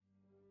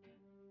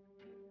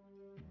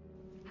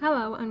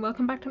Hello and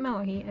welcome back to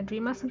Melohy, a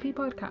Dream SMP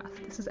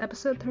podcast. This is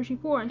episode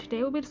 34 and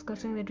today we'll be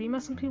discussing the Dream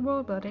SMP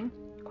world building,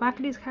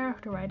 Quackity's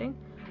character writing,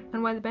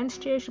 and why the bench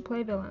GA should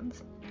play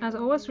villains. As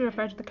always, we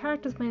refer to the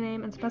characters by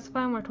name and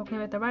specify when we're talking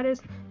about the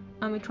writers,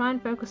 and we try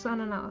and focus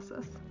on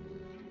analysis.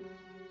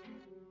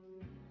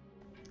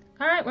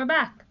 Alright, we're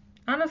back.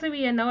 Honestly,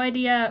 we had no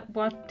idea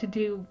what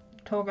to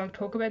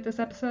talk about this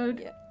episode.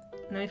 Yeah.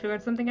 And then we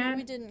figured something out.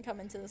 We didn't come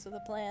into this with a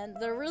plan.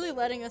 They're really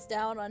letting us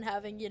down on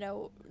having,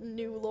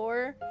 new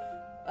lore.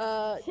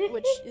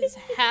 Which is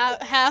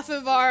half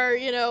of our,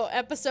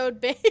 episode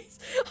base,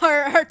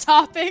 our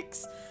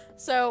topics.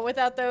 So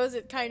without those,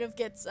 it kind of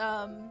gets,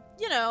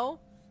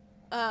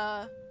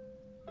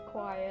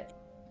 quiet,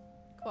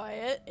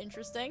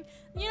 interesting.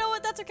 You know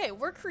what? That's okay.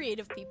 We're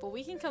creative people.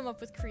 We can come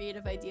up with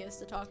creative ideas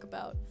to talk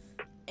about.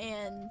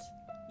 And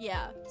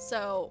yeah,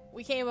 so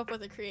we came up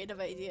with a creative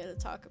idea to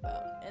talk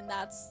about, and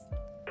that's,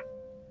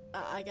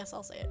 I guess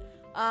I'll say it.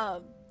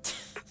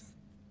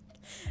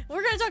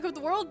 We're going to talk about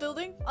the world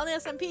building on the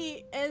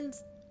SMP, and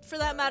for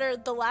that matter,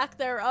 the lack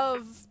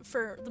thereof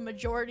for the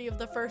majority of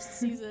the first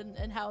season,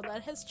 and how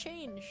that has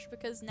changed,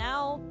 because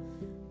now,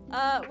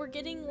 we're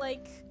getting,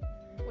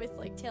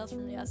 with, Tales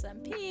from the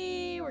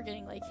SMP, we're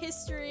getting,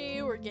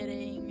 history, we're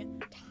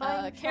getting,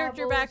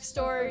 character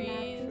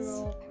backstories.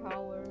 Natural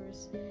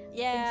powers.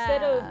 Yeah.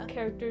 Instead of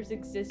characters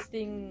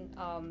existing,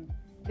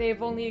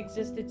 they've only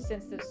existed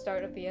since the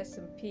start of the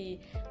SMP.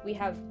 We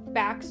have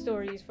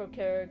backstories for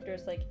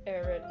characters like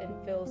Aerith and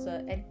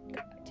Philza, and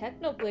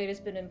Technoblade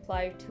has been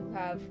implied to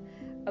have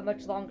a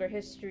much longer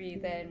history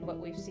than what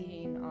we've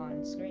seen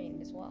on screen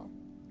as well.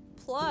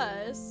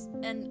 Plus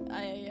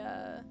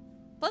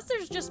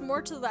there's just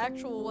more to the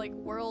actual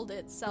world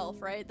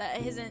itself, right?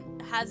 That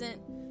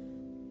hasn't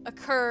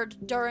occurred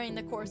during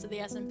the course of the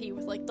SMP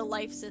with the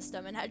life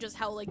system and how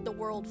the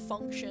world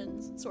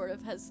functions sort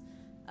of has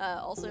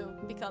also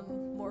become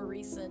more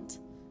recent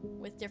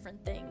with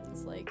different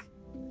things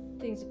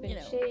Things have been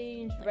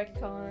changed,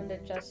 retconned,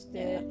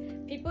 adjusted. Yeah.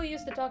 People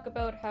used to talk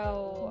about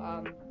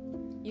how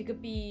you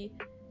could be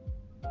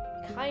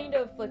kind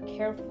of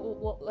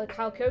careful,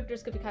 how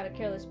characters could be kind of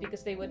careless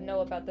because they would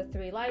know about the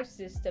 3 life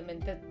system,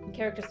 and the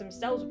characters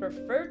themselves would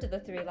refer to the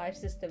 3 life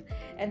system,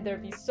 and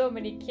there'd be so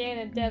many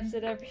canon deaths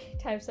at every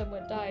time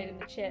someone died in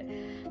the chat.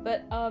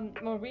 But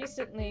more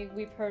recently,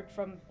 we've heard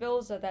from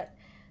Philza that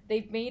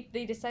they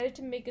decided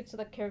to make it so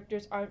that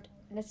characters aren't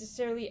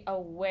necessarily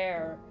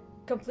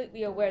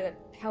completely aware that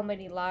how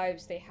many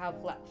lives they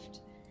have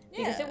left.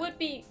 Because it would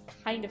be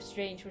kind of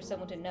strange for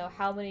someone to know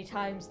how many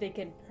times they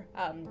can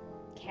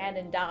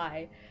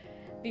die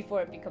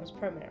before it becomes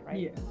permanent,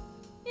 right?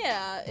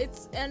 Yeah, it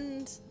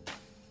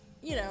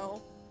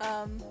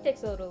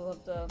takes a little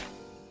of the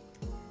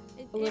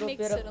it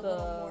makes it a little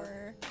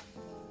more,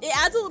 it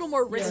adds a little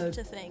more risk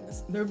to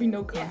things. There would be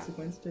no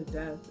consequence to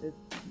death if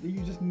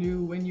you just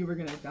knew when you were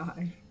gonna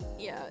die.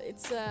 Yeah,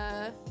 it's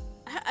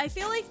I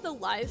feel like the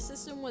live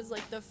system was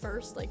the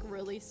first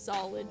really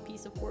solid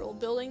piece of world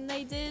building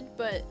they did,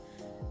 but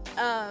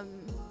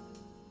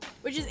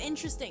which is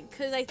interesting,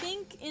 because I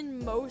think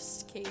in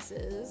most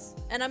cases,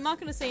 and I'm not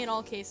going to say in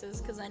all cases,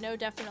 because I know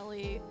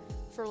definitely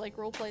for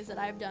role plays that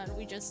I've done,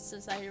 we just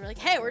decided, we're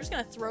hey, we're just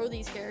going to throw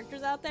these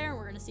characters out there and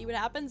we're going to see what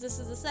happens. This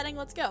is the setting,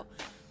 let's go.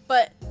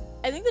 But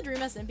I think the Dream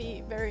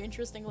SMP, very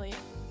interestingly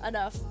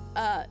enough,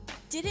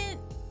 didn't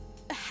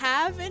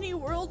have any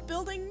world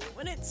building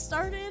when it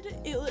started.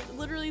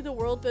 Literally the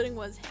world building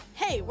was,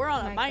 hey, we're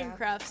on a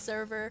Minecraft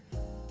server.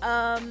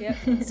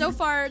 So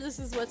far, this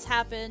is what's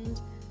happened.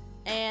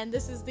 And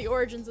this is the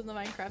origins of the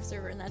Minecraft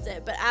server, and that's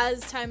it. But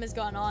as time has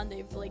gone on,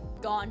 they've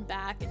gone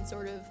back and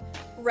sort of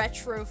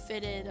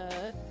retrofitted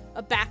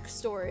a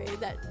backstory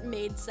that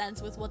made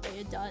sense with what they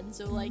had done.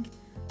 So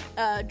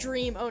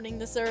Dream owning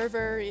the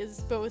server is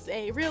both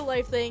a real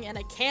life thing and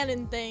a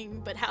canon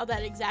thing, but how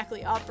that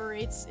exactly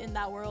operates in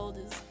that world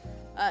is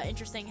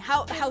interesting.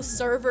 How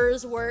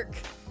servers work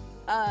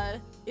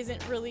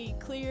isn't really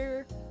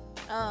clear.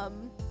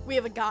 We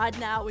have a god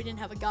now. We didn't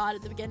have a god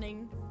at the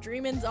beginning.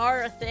 Dreamins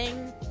are a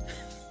thing.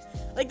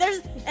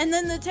 And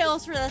then the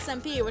Tales for the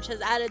SMP, which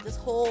has added this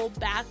whole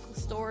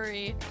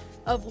backstory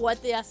of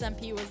what the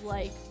SMP was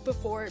like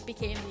before it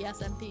became the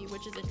SMP,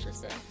 which is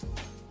interesting.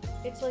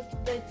 It's the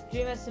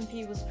Dream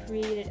SMP was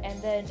created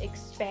and then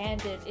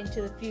expanded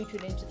into the future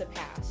and into the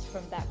past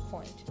from that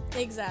point.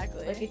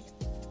 Exactly.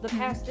 The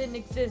past didn't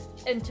exist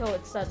until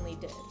it suddenly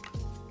did.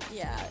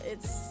 Yeah,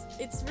 it's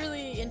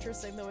really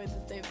interesting the way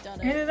that they've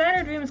done it. Either that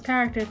or Dream's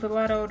character is a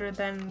lot older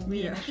than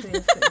we initially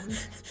assumed.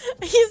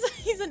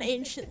 He's an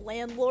ancient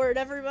landlord,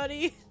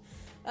 everybody.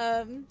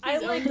 I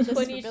like the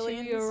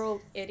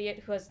 22-year-old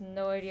idiot who has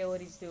no idea what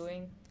he's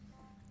doing.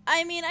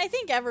 I mean, I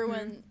think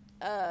everyone,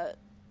 because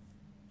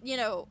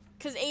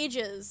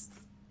ages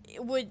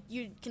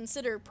you'd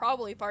consider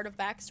probably part of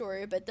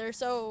backstory, but they're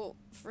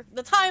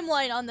the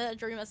timeline on the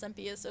Dream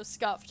SMP is so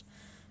scuffed.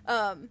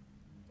 You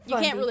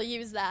can't really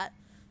use that.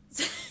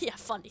 Yeah,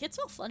 Fundy. It's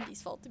all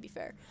Fundy's fault, to be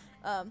fair.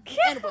 And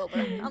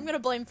Wilbur. I'm gonna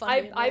blame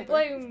Fundy. I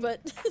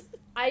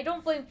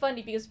don't blame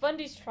Fundy because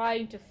Fundy's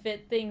trying to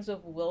fit things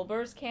with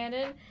Wilbur's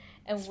canon,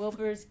 and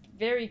Wilbur's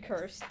very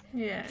cursed.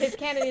 Yeah. His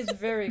canon is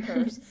very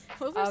cursed.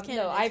 Wilbur's canon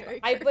No, is very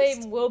I cursed.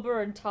 blame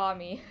Wilbur and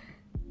Tommy.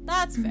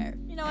 That's fair.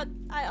 You know what?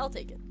 I'll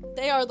take it.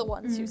 They are the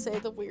ones who say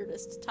the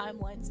weirdest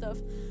timeline stuff.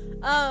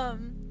 But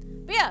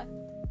yeah.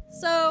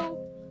 So,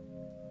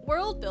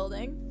 world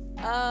building.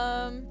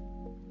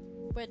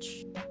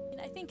 Which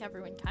I think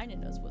everyone kind of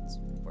knows what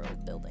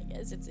world building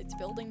is. It's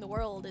building the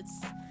world.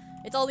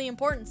 It's all the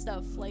important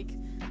stuff. Like,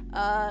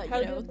 How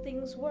you know, do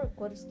things work?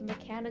 What is the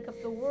mechanic of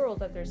the world?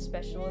 That there's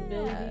special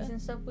abilities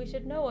and stuff we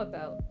should know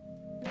about.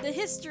 the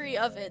history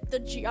of it, the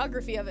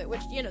geography of it,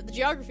 which, you know, the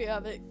geography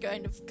of it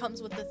kind of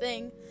comes with the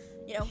thing.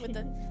 You know, with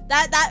the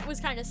that was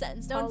kind of set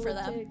in stone for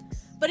them.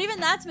 Politics. But even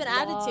that's been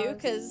added to Laws.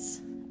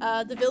 because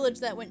the village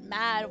that went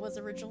mad was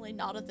originally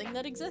not a thing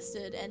that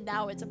existed, and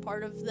now it's a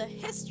part of the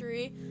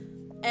history,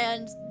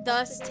 and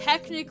thus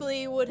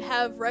technically would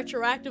have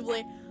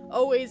retroactively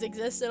always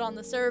existed on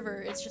the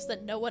server. It's just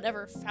that no one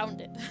ever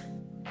found it.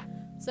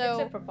 So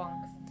Except for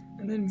Bonk.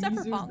 And then Except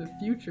for Mizu's Bonk. the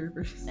future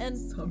for And-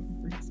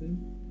 some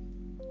reason.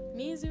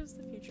 Mizu's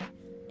the future.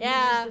 This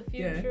Yeah. is the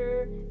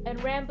future, and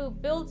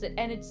Rambu builds it,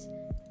 and it's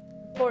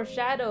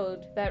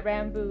foreshadowed that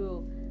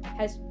Rambu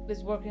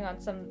is working on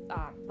some.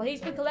 Well,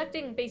 he's been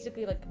collecting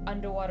basically like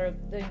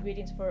the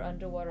ingredients for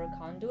underwater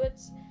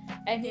conduits,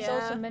 and he's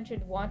also Yeah.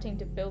 mentioned wanting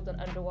to build an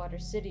underwater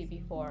city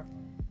before.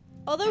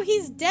 Although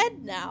he's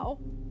dead now,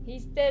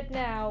 He's dead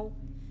now.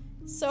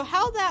 so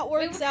how that We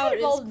works kind out of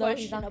is all know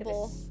he's not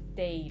questionable. gonna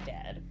stay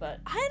dead, but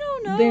I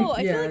don't know. They- I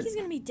feel yeah. like he's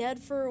gonna be dead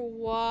for a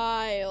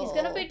while. he's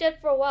gonna be dead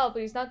for a while.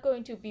 But he's not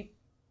going to be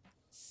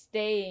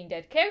staying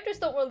dead. Characters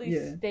don't really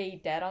Yeah.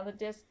 stay dead on the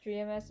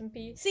Dream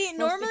SMP. See, Mostly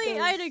normally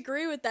 'cause- I'd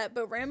agree with that,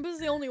 but Rambu's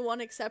the only one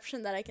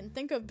exception that I can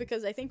think of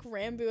because I think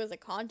Rambu, as a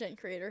content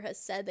creator, has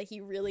said that he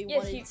really Yes,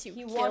 wanted he to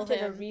kill wanted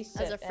a him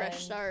reset as a fresh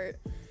and- start.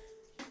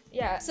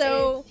 Yeah,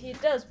 So- he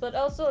does, but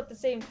also at the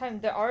same time,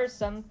 there are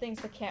some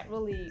things that can't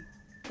really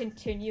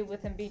continue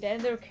with him being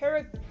dead.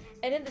 And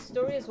and in the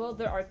story as well,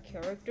 there are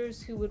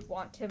characters who would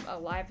want him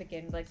alive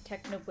again, like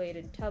Technoblade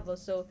and Tubbo.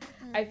 So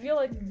I feel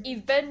like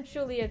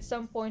eventually, at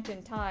some point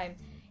in time,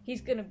 he's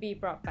gonna be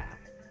brought back.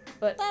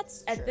 But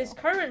That's at true. this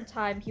current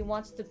time, he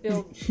wants to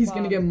build. He's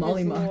gonna get his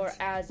mollymocked. lore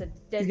as a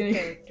dead gonna-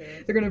 character.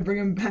 They're gonna bring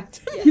him back.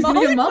 He's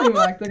gonna get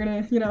mollymocked. They're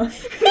gonna, you know.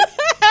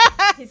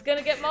 He's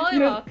gonna get know-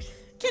 mollymocked.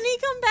 Can he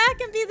come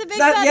back and be the big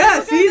That, bad yeah, devil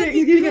guy? see, That'd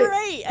he's be gonna get,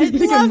 great. he's I'd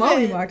gonna get love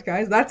it. mollymocked,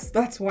 guys.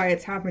 That's why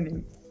it's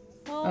happening.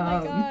 Oh my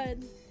Um,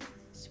 god.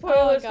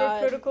 Spoilers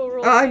God. for Critical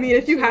Role. I mean,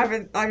 if you Season 2.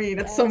 haven't, I mean,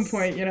 at some Yes.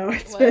 point, you know,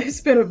 it's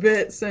Wes. been a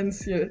bit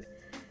since you.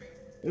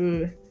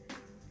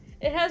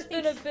 It has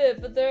been a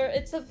bit, but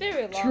it's a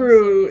very long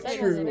True, series. I That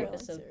is was a in true. real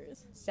episode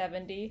series.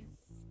 70.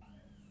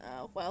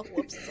 Oh, well,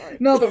 whoops, sorry.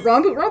 No, but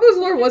Rambo's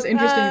lore was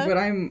interesting, Uh, but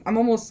I'm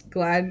almost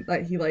glad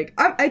that he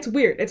it's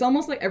weird. It's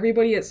almost like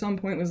everybody at some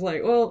point was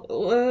like, well,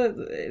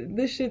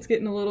 this shit's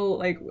getting a little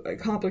like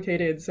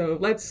complicated, so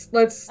let's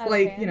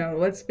Okay. you know,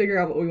 let's figure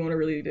out what we want to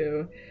really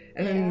do,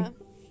 and Yeah. then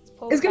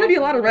Pulled it's gonna be a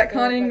back lot of little bit,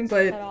 retconning, let's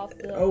but cut off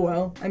the- oh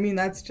well. I mean,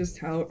 that's just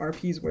how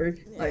RPs work.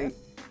 Yeah. Like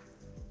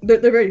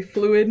they're very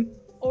fluid.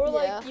 Or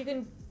like Yeah. you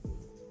can.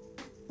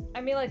 I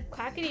mean, like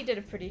Quackity did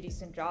a pretty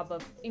decent job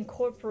of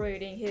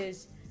incorporating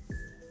his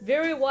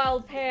very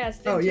wild past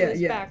into Oh yeah,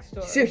 his yeah.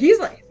 backstory. So he's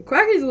like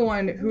Quacky's the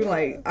one who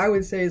like I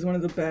would say is one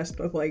of the best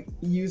of like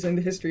using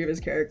the history of his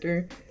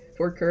character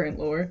for current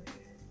lore.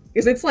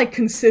 Because it's like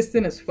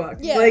consistent as fuck.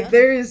 Yeah. Like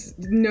there's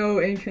no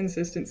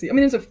inconsistency. I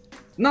mean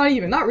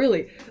not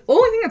really. The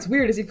only thing that's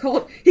weird is he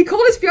called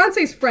his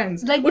fiance's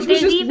friends. Like, which was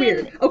they just even-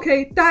 weird.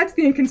 Okay, that's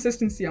the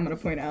inconsistency I'm gonna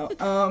point out.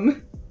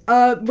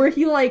 Where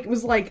he like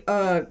was like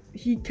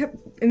he kept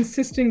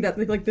insisting that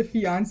like the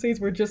fiancés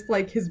were just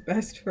like his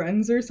best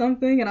friends or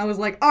something, and I was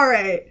like,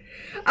 alright.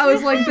 I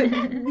was like,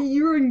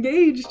 you were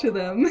engaged to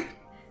them.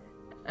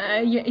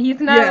 He's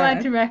not Yeah.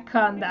 allowed to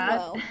retcon that.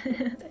 Well.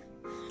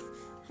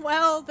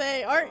 Well,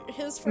 they aren't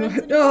his friends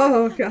anymore.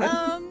 Oh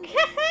god.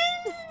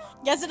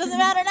 Guess it doesn't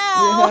matter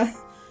now.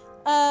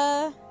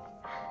 Yeah.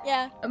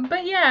 Yeah.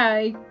 But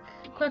yeah,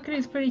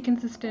 Quackity's pretty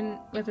consistent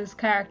with his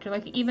character.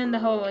 Like even the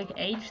whole like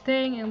age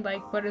thing and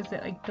like what is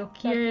it like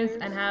duck years,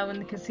 and how in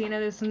the casino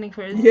there's something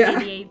for his Yeah.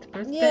 88th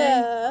birthday.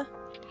 Yeah.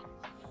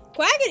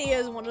 Quackity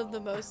is one of the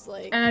most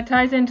like. And it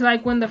ties into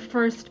like one of the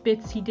first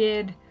bits he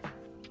did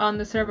on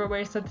the server where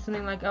he said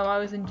something like, "Oh, I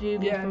was in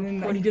juvie Yeah, for and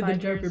then 45 he did the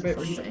years Joker or bit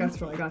where he's like, something."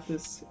 that's where I got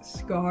this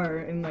scar,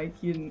 and like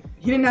he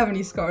didn't have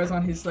any scars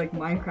on his like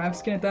Minecraft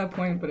skin at that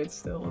point, but it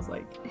still was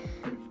like,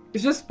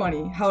 it's just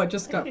funny how it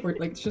just got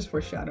like it's just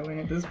foreshadowing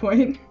at this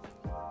point.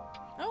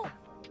 Oh.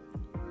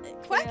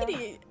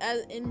 Quackity,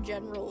 as in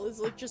general, is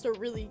like just a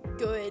really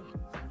good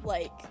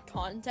like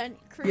content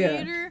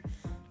creator.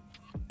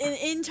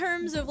 In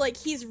terms of like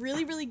he's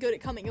really really good at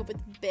coming up with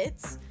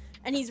bits,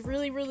 and he's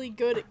really really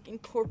good at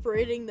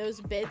incorporating those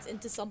bits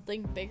into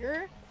something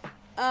bigger.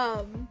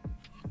 And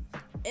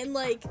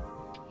like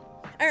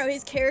I don't know,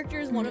 his character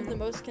is one of the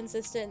most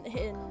consistent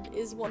and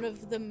is one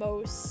of the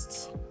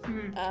most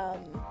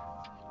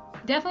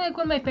Definitely, like,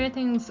 one of my favorite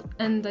things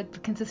and like the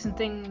consistent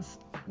things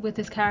with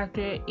his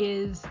character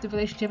is the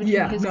relationship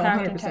between his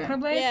character and 100%.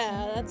 Technoblade.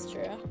 Yeah, that's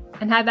true.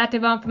 And how that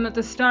developed from at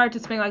the start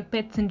just being like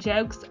bits and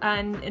jokes,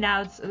 and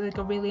now it's like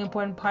a really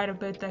important part of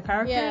both their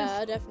characters.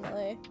 Yeah,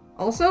 definitely.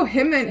 Also,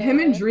 him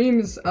and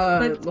Dreams,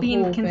 But the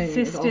being whole thing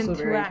is also consistent very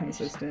throughout.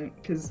 consistent.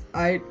 Because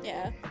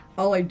Yeah.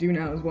 all I do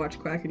now is watch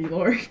Quackity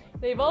lore.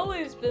 They've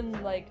always been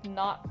like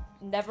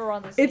never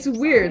on the same It's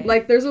weird. side.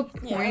 Like, there's a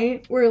Yeah.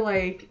 point where,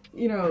 like,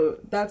 you know,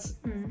 that's...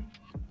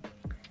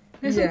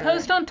 There's Yeah. a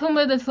post on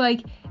Tumblr that's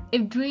like,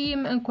 if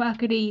Dream and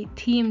Quackity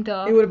teamed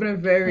up It would have been a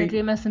in very...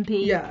 Dream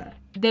SMP, Yeah.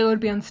 they would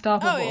be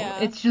unstoppable. Oh, yeah.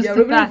 It's just Yeah, it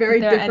the would have been a fact very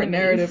that they're different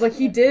enemies. narrative. Like,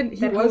 he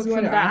that was holds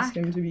going him to ask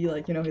back. him to be,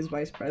 like, you know, his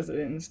vice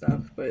president and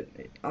stuff, but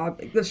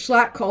the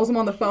Schlatt calls him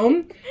on the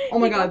phone. Oh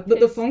my He god, got the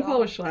pissed phone call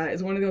off. with Schlatt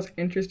is one of the most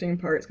interesting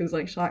parts, because,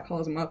 like, Schlatt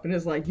calls him up and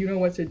is like, you know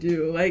what to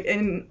do. Like,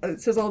 and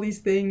it says all these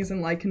things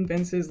and, like,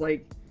 convinces,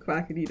 like,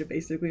 Quackity to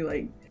basically,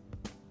 like,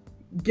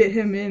 get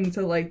him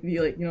into, like, the,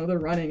 like, you know, the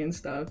running and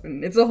stuff.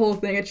 And it's a whole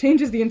thing. It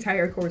changes the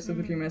entire course of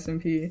the Dream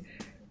SMP.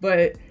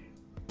 But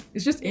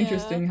it's just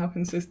interesting how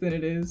consistent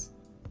it is.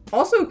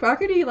 Also,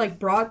 Quackity, like,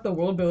 brought the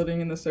world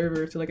building in the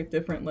server to, like, a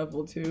different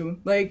level, too.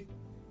 Like,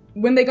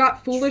 when they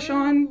got Foolish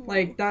on,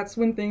 like, that's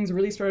when things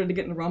really started to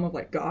get in the realm of,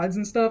 like, gods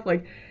and stuff.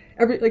 Like,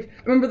 I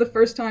remember the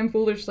first time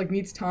Foolish, like,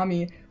 meets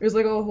Tommy, there's,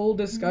 like, a whole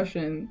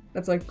discussion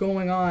that's, like,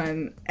 going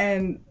on,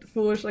 and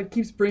Foolish, like,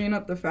 keeps bringing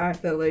up the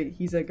fact that, like,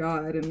 he's a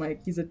god, and,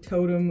 like, he's a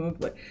totem of,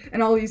 like,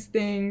 and all these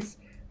things.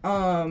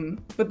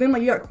 But then,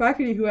 like, you got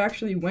Quackity, who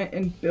actually went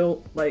and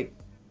built, like,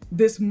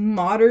 this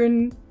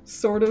modern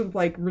sort of,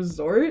 like,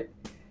 resort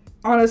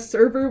on a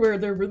server where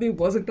there really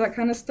wasn't that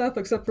kind of stuff,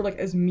 except for, like,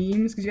 as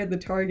memes, because you had the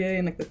Target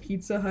and, like, the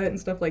Pizza Hut and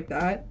stuff like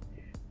that.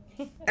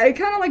 It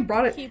kind of, like,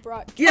 brought it... He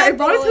brought it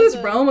brought it to this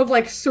capitalism. realm of,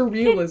 like,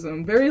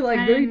 surrealism. Very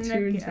And,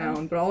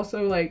 Toontown, but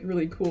also, like,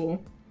 really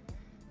cool.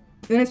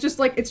 And it's just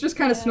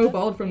kind of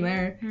snowballed from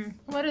there.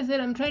 What is it?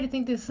 I'm trying to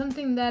think. There's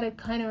something that it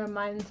kind of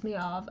reminds me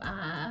of.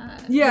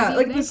 Yeah, maybe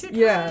like this...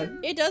 Adventure Yeah. Time?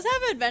 It does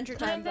have Adventure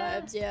Time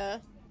Kinda. vibes, yeah.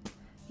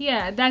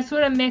 Yeah, that's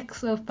sort of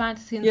mix of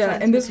fantasy and Yeah,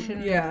 science and this...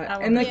 fiction. Yeah,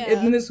 and, like, Yeah.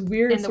 and this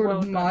weird In the sort of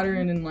world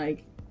modern and,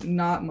 like,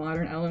 not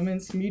modern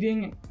elements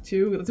meeting,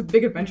 too. It's a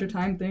big Adventure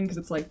Time thing, because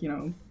it's, like, you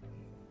know,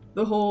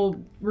 the whole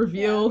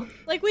reveal...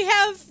 Like, we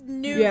have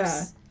nukes,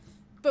 Yeah.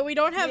 but we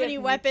don't have We any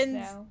nukes weapons.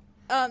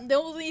 now. The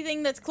only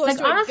thing that's close Like,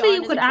 to a honestly, gun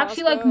you is could a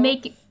actually, like, crossbow.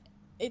 make...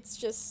 It's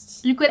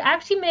just... You could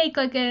actually make,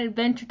 like, an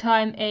Adventure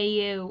Time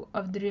AU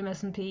of the Dream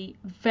SMP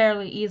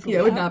fairly easily.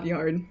 Yeah, it would not be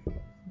hard.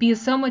 Because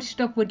so much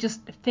stuff would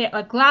just fit.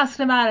 Like, Glass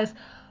Matters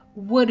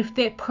would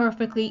fit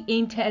perfectly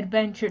into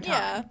Adventure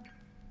Time.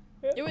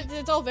 Yeah.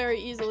 It's all very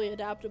easily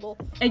adaptable.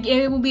 Like,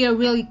 it would be a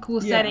really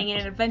cool Yeah. setting in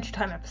an Adventure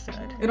Time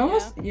episode. It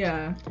almost...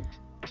 Yeah.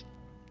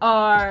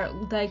 Or,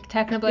 like,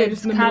 Yeah, Technoblade's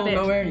just in the middle of cabin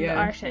nowhere, in yeah.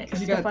 the Arctic, 'Cause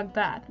you stuff got- like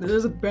that.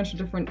 There's a bunch of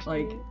different,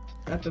 like,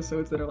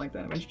 episodes that are like that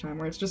in Adventure Time,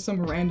 where it's just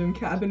some random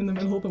cabin in the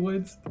middle of the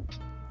woods.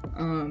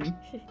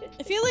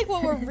 I feel like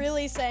what we're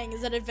really saying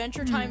is that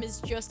Adventure Time is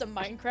just a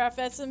Minecraft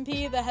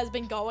SMP that has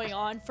been going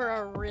on for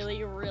a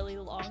really, really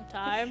long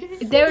time.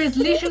 There is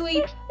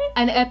literally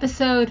an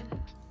episode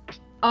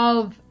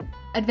of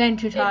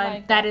Adventure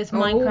Time Minecraft. that is Oh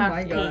my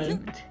Minecraft God.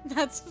 themed.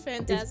 That's It's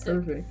fantastic.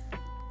 perfect.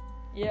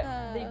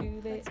 Yeah, they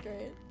do. That's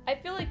great. I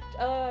feel like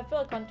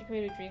Content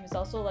Creator Dream has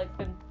also like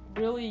been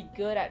really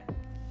good at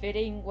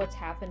fitting what's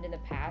happened in the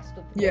past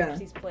with the Yeah. games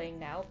he's playing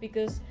now.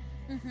 Because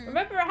Mm-hmm.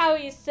 remember how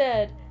he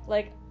said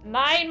like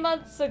 9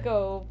 months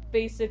ago,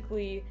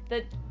 basically,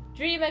 that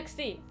Dream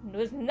XD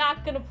was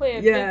not gonna play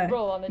a Yeah, big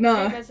role on the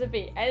nah. Dream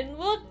SMP, and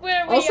look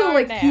where we Also, are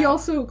like, now. he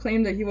also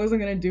claimed that he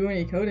wasn't gonna do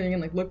any coding,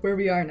 and, like, look where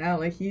we are now.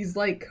 Like, he's,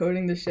 like,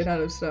 coding the shit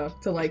out of stuff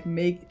to, like,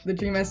 make the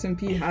Dream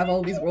SMP have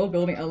all these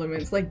world-building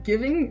elements. Like,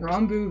 giving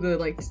Rambu the,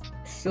 like,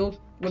 silk...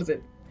 What is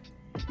it?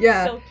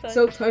 Yeah, Silk touch.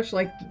 Silk Touch,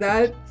 like,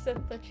 that...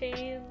 Set the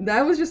chain.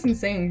 That was just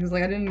insane, because,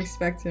 like, I didn't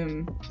expect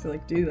him to,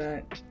 like, do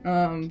that.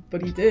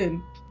 But he did.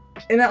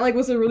 And that, like,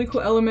 was a really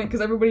cool element,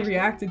 because everybody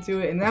reacted to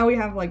it, and now we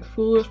have, like,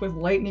 Foolish with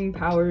lightning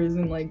powers,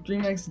 and, like,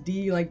 Dream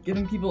XD, like,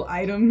 giving people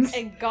items.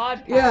 And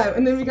God Yeah, powers.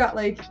 and then we got,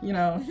 like, you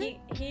know...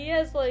 He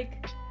has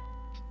like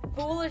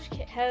Foolish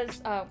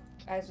has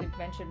as we've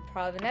mentioned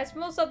probably, and as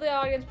most of the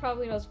audience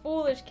probably knows,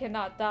 Foolish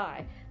cannot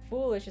die.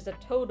 Foolish is a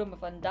totem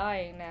of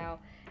undying now,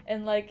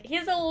 and like he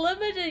has a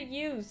limited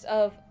use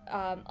of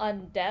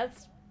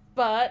undeaths,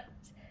 but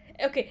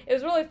okay, it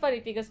was really funny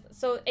because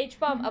so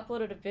H-Bomb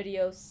uploaded a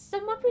video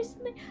somewhat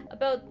recently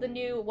about the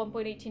new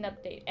 1.18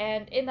 update,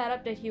 and in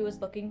that update he was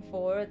looking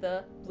for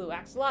the blue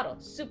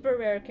axolotl, super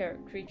rare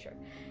creature,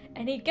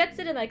 and he gets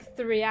it in like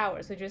 3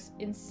 hours, which is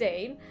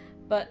insane.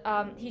 But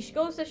he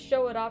goes to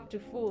show it off to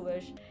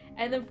Foolish,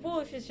 and then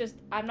Foolish is just,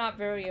 I'm not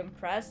very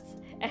impressed,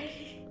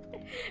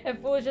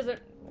 and Foolish doesn't,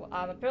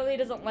 apparently he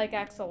doesn't like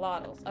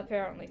axolotls,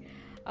 apparently.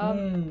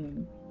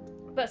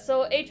 But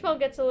so H-Bomb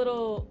gets a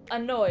little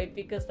annoyed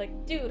because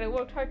like, dude, I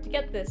worked hard to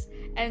get this,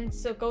 and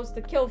so goes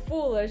to kill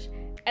Foolish,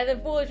 and then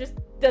Foolish just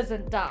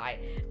doesn't die.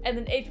 And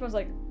then H-Mon's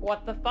like,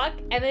 what the fuck?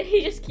 And then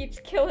he just keeps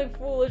killing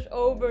Foolish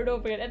over and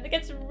over again. And it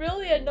gets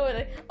really annoying.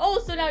 Like, oh,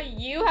 so now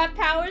you have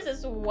powers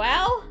as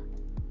well?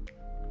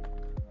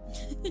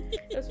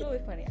 That's really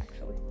funny,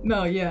 actually.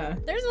 No, yeah.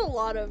 There's a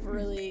lot of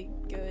really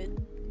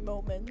good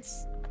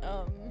moments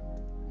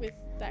with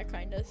that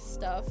kind of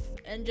stuff.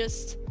 And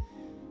just,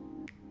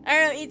 I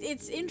don't know,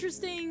 it's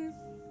interesting.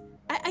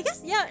 I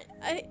guess, yeah,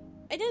 I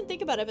didn't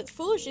think about it, but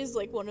Foolish is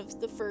like one of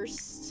the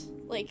first,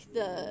 like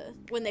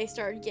when they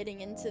started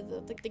getting into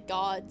the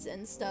gods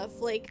and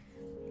stuff. Like,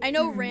 I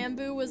know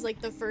Rambu was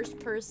like the first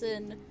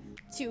person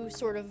to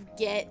sort of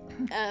get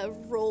a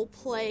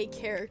roleplay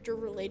character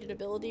related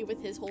ability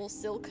with his whole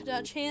Silk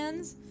Touch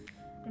hands,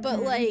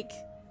 but like,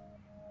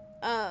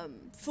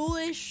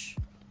 Foolish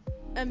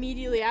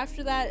immediately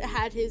after that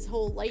had his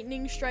whole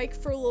lightning strike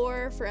for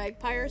lore for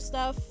Eggpire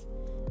stuff.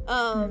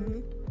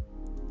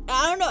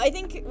 I don't know, I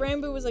think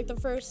Rambu was like the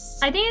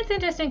first. I think it's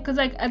interesting because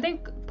like I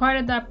think part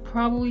of that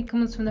probably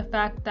comes from the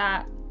fact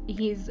that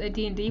he's a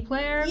D&D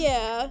player.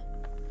 Yeah,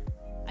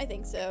 I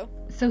think so.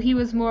 So he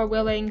was more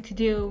willing to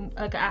do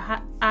like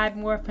add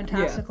more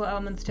fantastical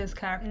elements to his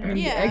character. I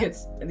mean, Yeah. the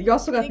egg, you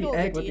also I got think the all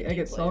egg, the but the D&D egg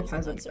itself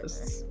players has on a that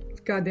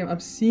server. goddamn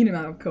obscene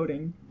amount of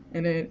coding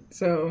in it,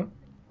 so...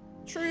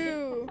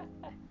 True.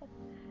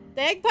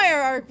 The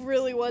Eggpire arc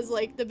really was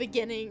like the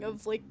beginning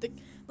of like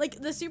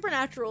the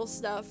supernatural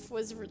stuff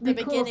was the The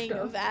cool beginning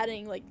stuff. of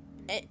adding like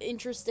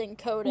interesting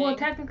coding. Well,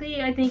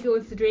 technically, I think it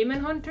was the Dream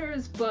and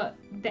Hunters, but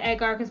the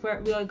Egg Arc is where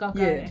it really got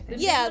going. I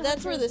think. Yeah, Demon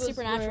that's where the Hunters was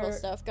supernatural where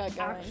stuff got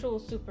going. Actual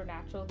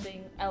supernatural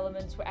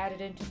elements were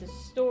added into the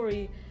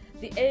story.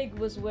 The egg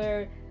was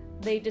where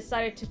they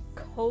decided to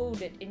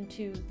code it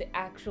into the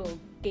actual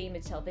game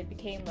itself. They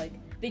became like,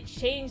 they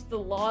changed the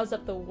laws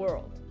of the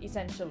world,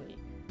 essentially.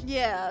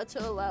 Yeah,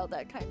 to allow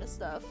that kind of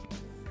stuff.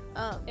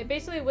 It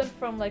basically went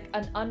from like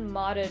an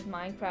unmodded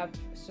Minecraft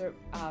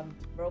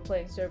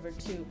role-playing server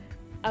to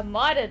a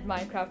modded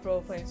Minecraft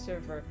role-playing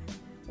server,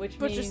 which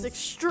But means just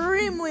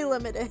extremely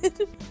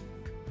limited.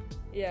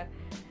 yeah,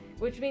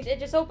 which means it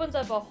just opens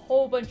up a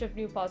whole bunch of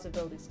new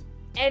possibilities.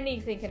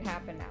 Anything can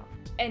happen now.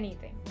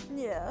 Anything.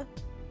 Yeah.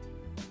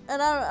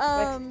 And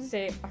I Like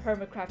say a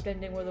Hermitcraft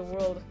ending where the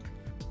world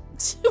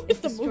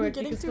with the moon destroyed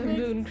getting because too the big.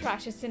 moon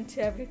crashes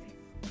into everything.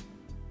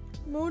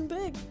 Moon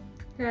big.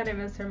 God, I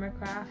miss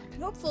Hermitcraft.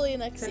 Hopefully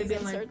next It's season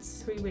been like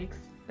starts. 3 weeks,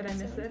 but I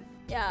miss it.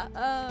 Yeah,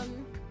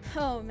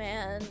 oh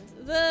man.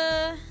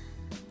 The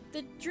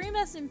Dream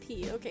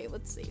SMP. Okay,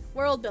 let's see.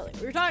 World building.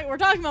 We're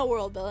talking about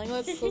world building.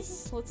 Let's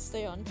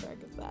stay on track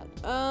of that.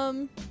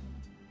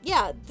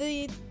 Yeah,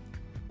 the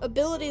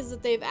abilities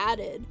that they've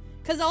added,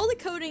 cuz all the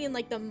coding and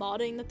like the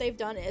modding that they've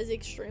done is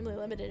extremely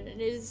limited,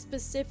 and it is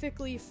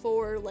specifically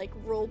for like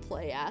role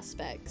play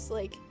aspects.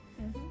 Like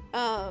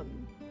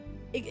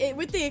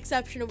with the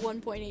exception of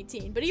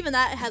 1.18, but even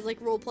that has like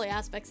roleplay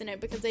aspects in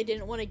it because they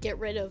didn't want to get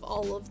rid of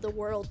all of the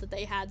world that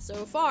they had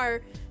so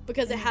far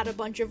because it had a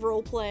bunch of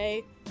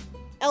roleplay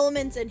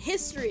elements and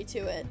history to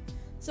it.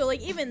 So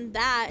like even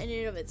that in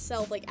and of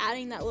itself, like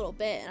adding that little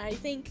bit, and I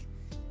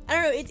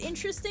don't know, it's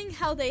interesting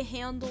how they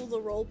handle the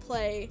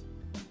roleplay.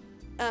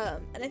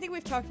 And I think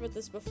we've talked about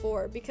this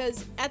before,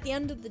 because at the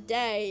end of the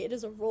day, it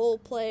is a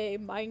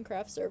roleplay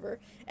Minecraft server,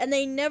 and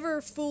they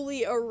never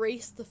fully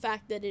erase the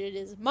fact that it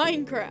is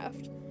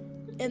Minecraft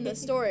in the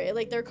story.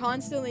 Like, they're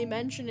constantly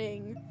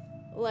mentioning,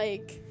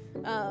 like,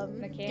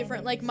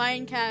 different, like,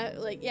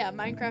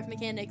 Minecraft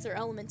mechanics or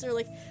elements, or,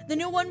 like, the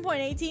new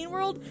 1.18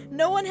 world,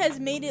 no one has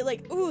made it,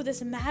 like, ooh,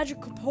 this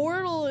magical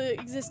portal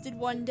existed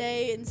one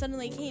day and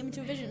suddenly came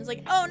to a vision. It's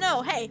like, oh,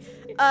 no, hey,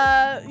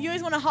 you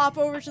guys want to hop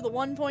over to the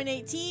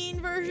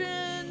 1.18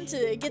 version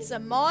to get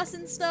some moss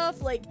and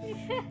stuff? Like,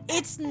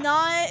 it's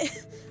not,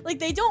 like,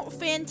 they don't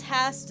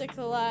fantasticize. They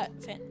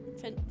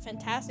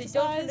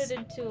don't turn it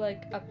into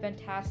like a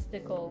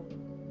fantastical.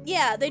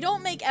 Yeah, they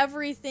don't make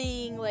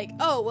everything like,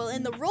 oh, well,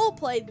 in the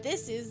roleplay,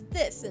 this is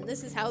this, and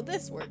this is how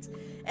this works.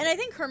 And I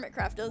think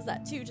Hermitcraft does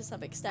that too, to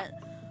some extent.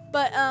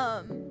 But,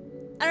 I don't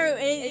know,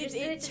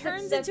 it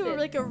turns into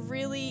a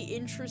really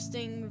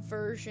interesting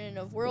version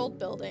of world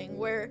building,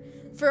 where,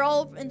 for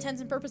all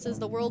intents and purposes,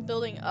 the world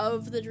building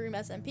of the Dream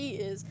SMP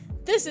is,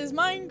 this is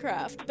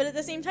Minecraft. But at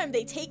the same time,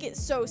 they take it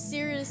so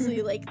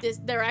seriously, like,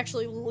 they're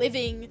actually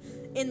living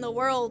in the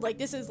world, like,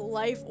 this is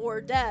life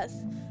or death.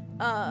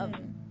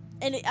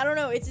 And I don't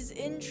know, it's this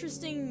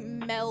interesting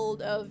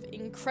meld of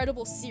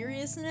incredible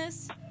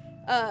seriousness,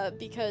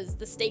 because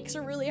the stakes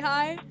are really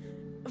high,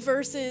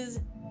 versus,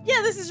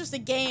 yeah, this is just a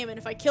game, and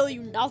if I kill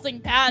you, nothing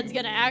bad's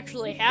gonna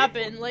actually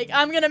happen. Like,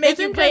 I'm gonna make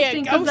you pay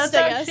a ghost,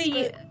 I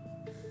guess.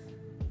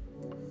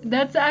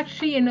 That's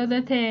actually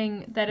another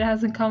thing that it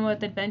has in common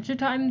with Adventure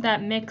Time,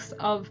 that mix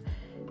of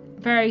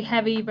very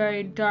heavy,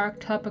 very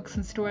dark topics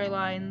and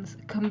storylines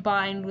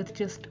combined with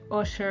just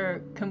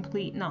utter,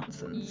 complete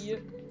nonsense.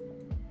 Yep.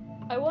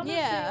 I want to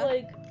say,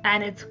 like...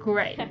 And it's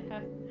great.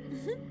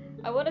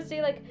 I want to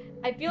say, like,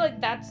 I feel like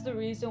that's the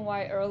reason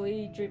why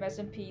early Dream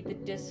SMP, the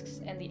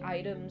discs and the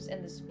items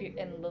and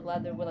the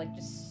leather were, like,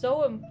 just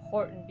so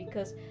important,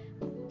 because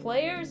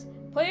players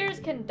players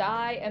can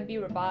die and be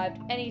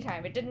revived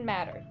anytime. It didn't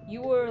matter.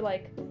 You were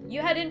like,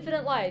 you had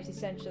infinite lives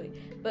essentially.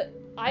 But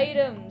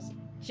items,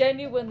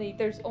 genuinely,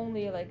 there's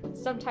only like,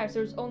 sometimes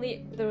there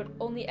would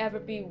only ever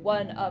be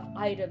one of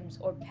items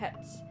or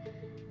pets.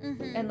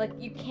 Mm-hmm. And like,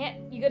 you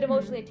get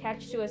emotionally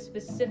attached to a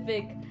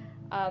specific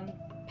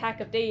pack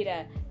of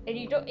data. And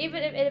you don't,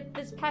 even if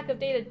this pack of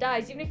data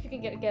dies, even if you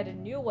can get a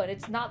new one,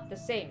 it's not the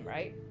same,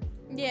 right?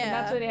 Yeah. And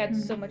that's why they had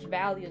so much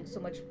value and so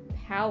much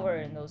power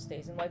in those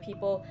days, and why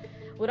people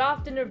would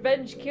often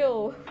revenge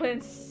kill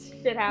when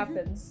shit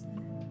happens.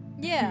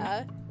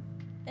 Yeah.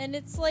 And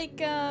it's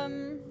like, I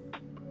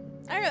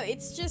don't know,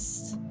 it's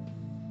just,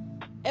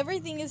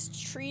 everything is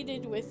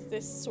treated with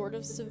this sort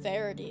of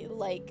severity,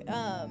 like,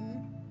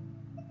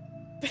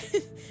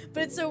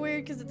 but it's so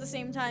weird because at the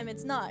same time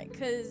it's not,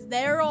 because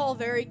they're all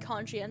very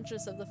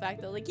conscientious of the fact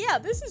that, like, yeah,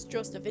 this is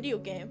just a video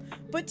game,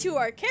 but to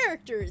our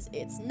characters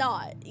it's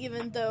not,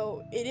 even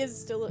though it is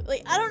still,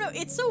 like, I don't know,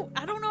 it's so,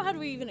 I don't know how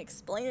to even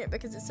explain it,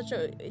 because it's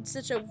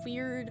such a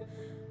weird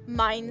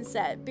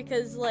mindset,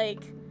 because,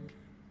 like,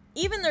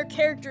 even their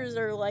characters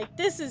are like,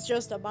 this is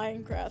just a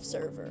Minecraft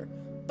server,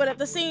 but at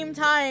the same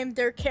time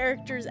their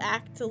characters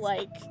act to,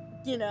 like,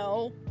 you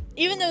know,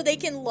 even though they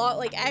can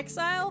like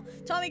Exile,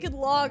 Tommy could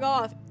log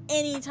off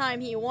anytime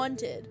he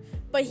wanted,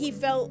 but he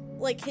felt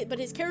like, but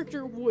his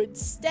character would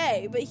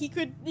stay, but he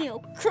could, you know,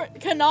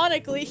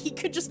 canonically, he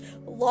could just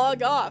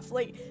log off.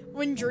 Like,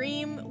 when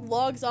Dream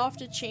logs off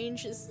to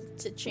change his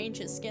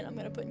skin, I'm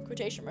gonna put in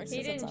quotation marks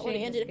because that's not what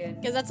he ended,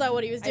 because that's not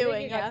what he was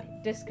doing. I think he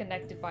got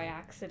disconnected by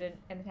accident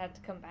and it had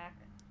to come back.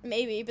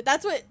 Maybe, but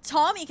that's what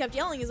Tommy kept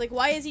yelling, is like,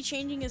 why is he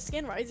changing his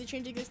skin? Why is he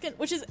changing his skin?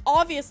 Which is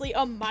obviously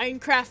a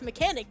Minecraft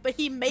mechanic, but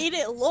he made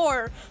it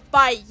lore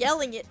by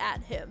yelling it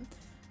at him.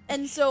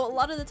 And so a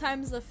lot of the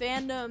times the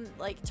fandom,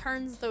 like,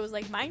 turns those,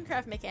 like,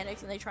 Minecraft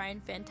mechanics and they try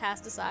and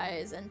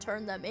fantasticize and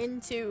turn them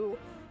into,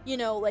 you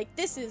know, like,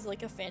 this is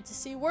like a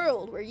fantasy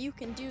world where you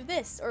can do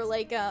this, or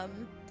like,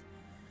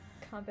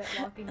 combat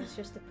walking is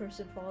just a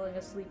person falling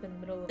asleep in the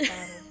middle of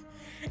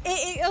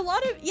battle. A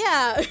lot of,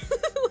 yeah,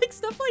 like,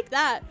 stuff like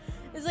that.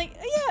 It's like,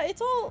 yeah, it's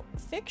all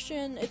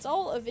fiction, it's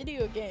all a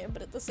video game,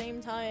 but at the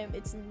same time,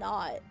 it's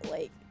not,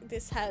 like,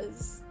 this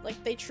has,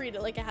 like, they treat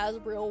it like it has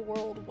real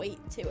world weight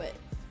to it,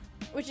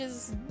 which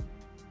is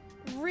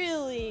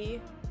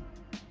really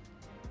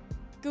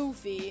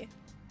goofy,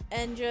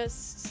 and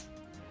just,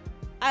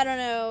 I don't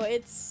know,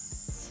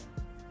 it's,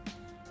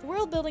 the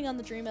world building on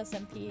the Dream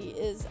SMP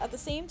is, at the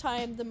same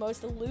time, the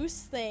most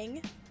loose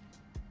thing.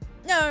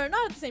 No,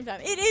 not at the same time.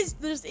 It is,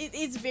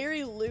 it's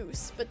very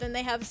loose, but then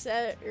they have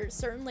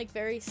certain, like,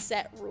 very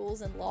set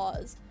rules and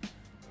laws.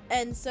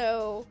 And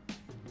so,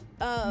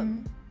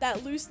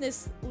 that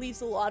looseness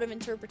leaves a lot of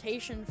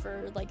interpretation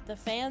for, like, the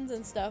fans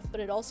and stuff, but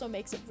it also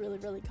makes it really,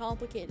 really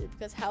complicated,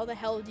 because how the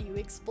hell do you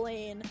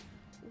explain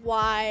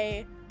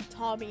why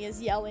Tommy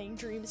is yelling,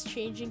 Dream's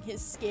changing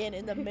his skin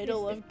in the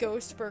middle of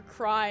Ghostbur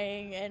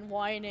crying and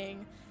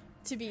whining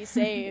to be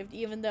saved,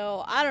 even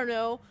though, I don't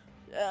know,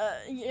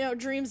 you know,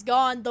 Dream's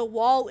gone, the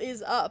wall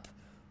is up.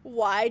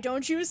 Why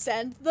don't you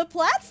send the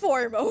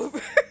platform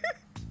over?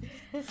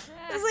 It's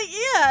like,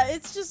 yeah,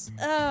 it's just,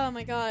 oh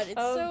my god, it's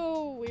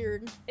so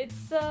weird. It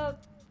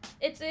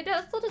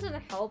also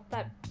doesn't help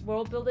that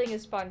world building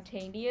is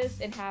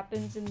spontaneous and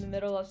happens in the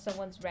middle of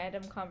someone's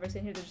random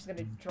conversation. They're just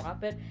gonna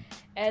drop it,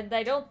 and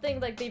I don't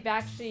think, like, they've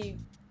actually,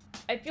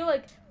 I feel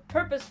like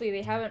purposely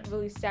they haven't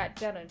really sat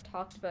down and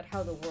talked about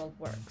how the world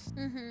works.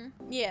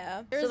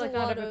 Yeah. So, like,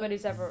 not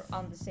everybody's ever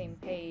on the same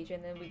page,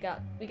 and then we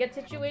get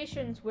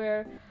situations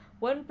where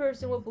one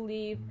person will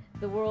believe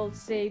the world,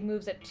 say,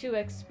 moves at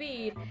 2x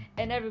speed,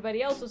 and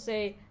everybody else will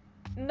say,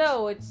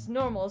 no, it's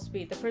normal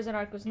speed. The prison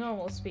arc was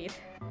normal speed.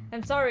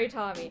 I'm sorry,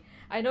 Tommy.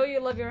 I know you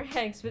love your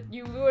Hanks, but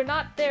you were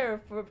not there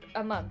for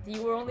a month.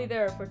 You were only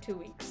there for 2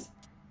 weeks.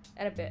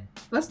 And a bit.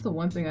 That's the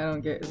one thing I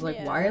don't get, is, like,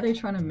 why are they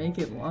trying to make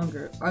it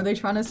longer? Are they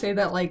trying to say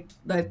that, like,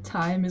 that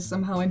time is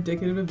somehow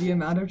indicative of the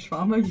amount of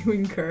trauma you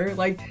incur?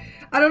 Like,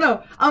 I don't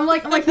know. I'm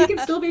like, he can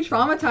still be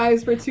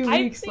traumatized for 2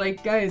 weeks.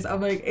 Like, guys, I'm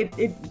like,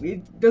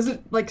 it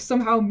doesn't, like,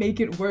 somehow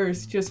make it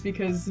worse just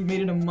because you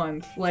made it a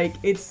month. Like,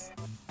 it's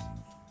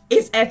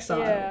Exile.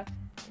 Yeah.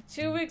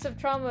 2 weeks of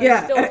trauma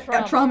is still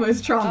trauma. Trauma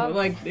is trauma.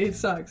 Like, it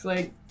sucks.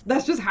 Like,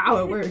 that's just how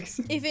it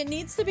works. If it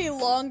needs to be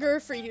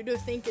longer for you to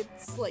think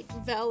it's, like,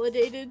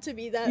 validated to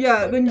be that,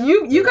 yeah, then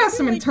you got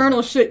some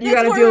internal shit you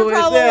gotta deal with.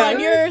 That's more of a problem on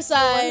your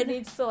side. You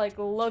needs to, like,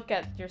 look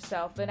at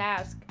yourself and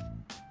ask,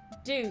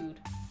 dude,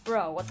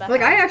 bro, what the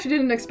Like, heck? I actually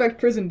didn't expect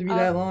prison to be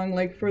that long,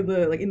 like, for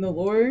the, like, in the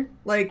lore.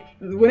 Like,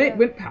 when it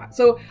went past,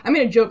 so I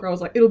made a joke where I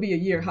was like, it'll be a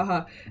year,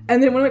 haha.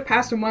 And then when it went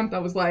past a month, I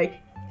was like,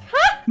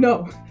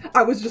 no,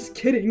 I was just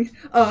kidding.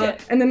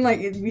 And then, like,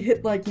 we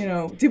hit, like, you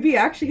know, did we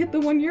actually hit the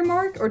 1 year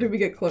mark, or did we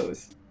get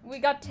close? We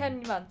got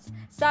 10 months.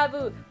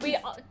 Sabu,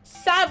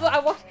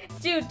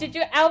 dude, did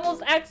you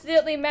almost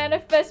accidentally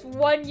manifest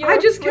 1 year? I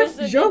just kept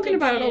joking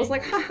about it. I was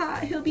like,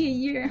 haha, he'll be a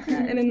year.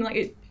 And then, like,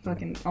 it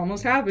fucking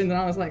almost happened, and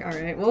I was like,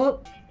 alright,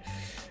 well,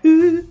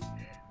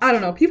 I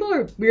don't know. People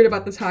are weird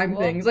about the time Well-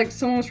 things. Like,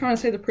 someone was trying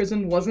to say the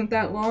prison wasn't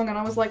that long, and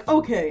I was like,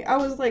 okay. I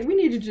was like, we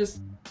need to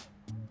just...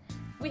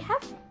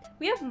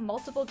 We have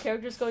multiple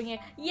characters going in.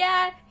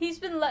 Yeah, he's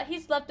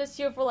left us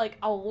here for like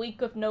a week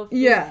with no food.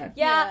 Yeah.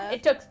 Yeah.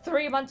 It took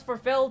 3 months for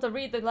Phil to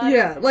read the letter.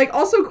 Yeah, like,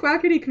 also,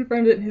 Quackity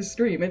confirmed it in his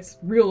stream. It's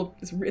real,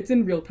 it's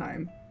in real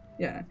time.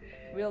 Yeah.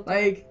 Real time.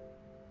 Like,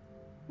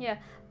 Yeah,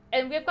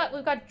 and we've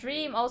got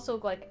Dream also,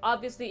 like,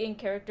 obviously in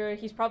character.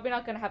 He's probably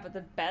not gonna have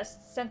the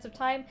best sense of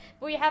time,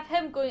 but we have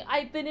him going,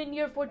 I've been in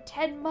here for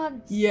 10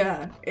 months.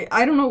 yeah.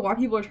 I don't know why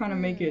people are trying to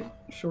make it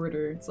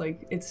shorter. It's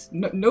like, it's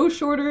no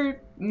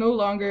shorter, no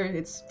longer,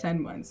 it's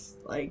 10 months.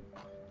 Like,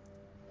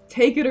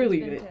 take it or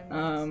leave been it. 10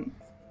 months.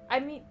 I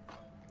mean,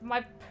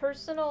 my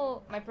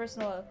personal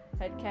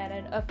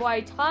headcanon of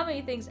why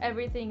Tommy thinks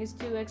everything is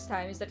 2x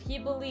time is that he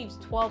believes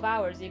 12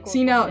 hours equals See,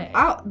 1 now, day.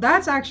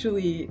 that's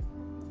actually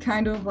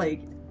kind of,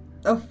 like,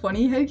 a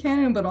funny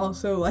headcanon, but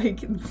also, like...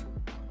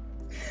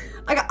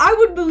 Like, I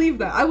would believe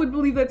that. I would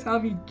believe that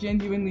Tommy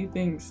genuinely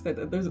thinks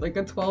that there's, like,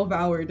 a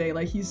 12-hour day.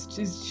 Like, he's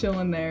just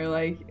chilling there,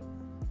 like...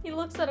 He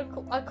looks at a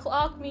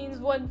clock means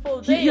 1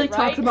 full He, day, like,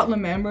 right? talks about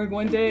L'Manberg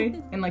one day,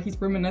 and, like, he's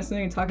reminiscing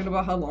and talking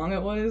about how long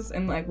it was,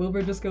 and, like,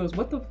 Wilbur just goes,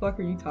 what the fuck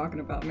are you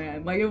talking about,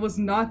 man? Like, it was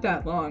not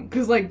that long.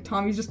 Because, like,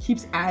 Tommy just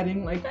keeps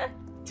adding, like,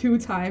 2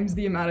 times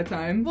the amount of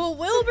time. Well,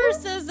 Wilbur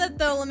says that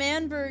the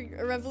L'Manberg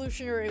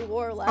Revolutionary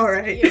War lasted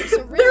Alright. a year,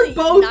 so really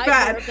They're both neither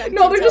bad. of them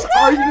No, can they're tell just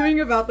arguing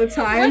about the What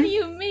time. do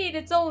you mean?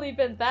 It's only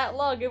been that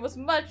long. It was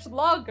much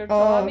longer,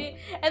 Oh. Tommy.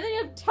 And then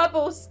you have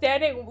Tubbo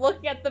standing,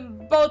 looking at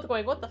them both,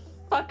 going, "What the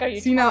fuck are you?"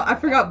 See, now, I talking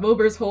forgot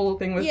Wilbur's whole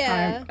thing with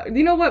Yeah. time.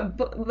 You know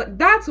what?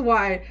 That's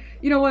why,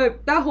 you know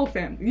what? That whole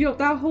family, you know,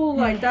 that whole,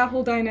 like, that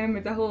whole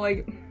dynamic, that whole,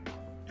 like...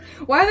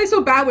 Why are they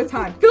so bad with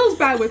time? Phil's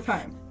bad with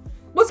time.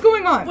 What's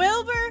going on?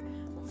 Wilbur,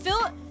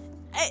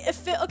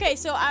 okay,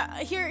 so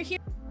here.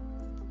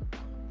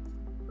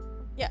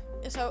 Yeah,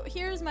 so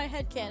here's my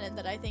headcanon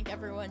that I think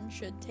everyone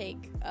should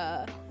take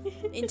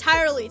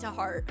entirely to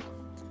heart.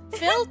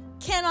 Phil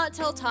cannot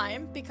tell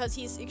time because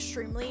he's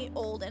extremely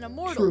old and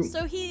immortal, True.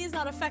 so he is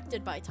not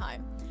affected by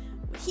time.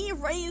 He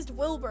raised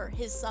Wilbur,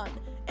 his son,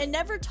 and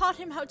never taught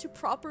him how to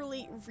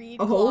properly read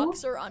Oh?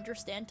 clocks or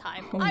understand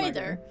time Oh my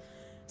either. God.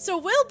 So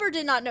Wilbur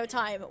did not know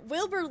time.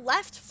 Wilbur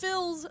left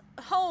Phil's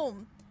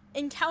home,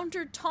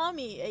 encountered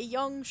Tommy, a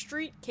young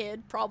street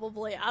kid,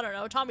 probably. I don't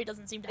know. Tommy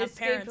doesn't seem to have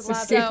Escaped parents. lab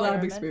Escape so,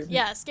 lab experiment.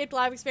 yeah, escaped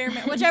lab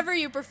experiment, whichever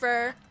you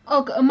prefer.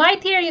 Okay, my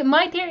theory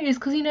is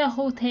because you know the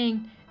whole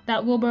thing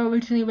that Wilbur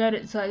originally wrote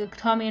it, so like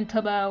Tommy and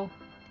Tubbo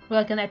were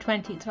like in their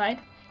 20s, right?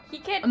 He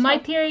can't. My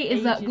tell theory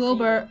is that ages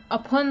Wilbur,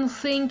 upon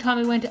seeing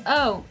Tommy, went,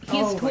 oh, he's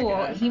Oh my tall,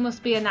 God. he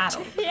must be an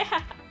adult. either.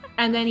 Yeah.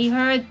 And then he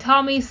heard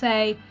Tommy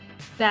say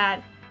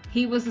that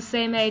he was the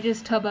same age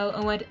as Tubbo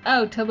and went,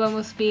 oh, Tubbo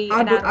must be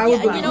I an would- adult. I would Yeah,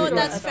 you believe know what? it.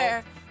 That's Adult.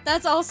 fair.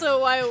 That's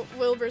also why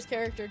Wilbur's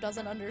character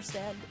doesn't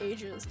understand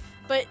ages.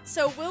 But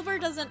so Wilbur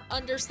doesn't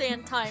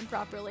understand time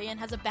properly and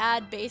has a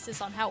bad basis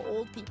on how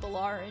old people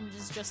are and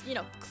is just, you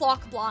know,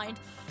 clock blind.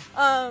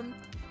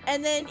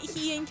 And then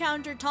he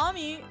encountered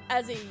Tommy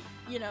as a,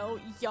 you know,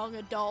 young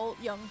adult,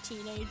 young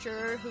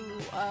teenager who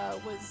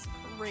was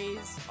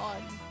raised on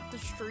the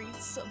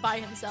streets by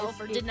himself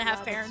or Escaped didn't have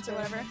lab parents or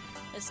whatever.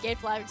 experiment.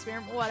 Escaped lab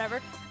experiment, whatever.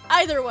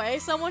 Either way,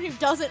 someone who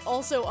doesn't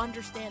also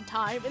understand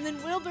time, and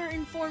then Wilbur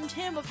informed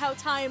him of how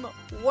time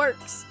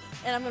works.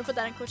 And I'm gonna put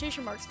that in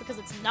quotation marks because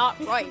it's not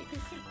right.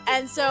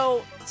 And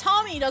so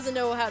Tommy doesn't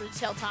know how to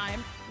tell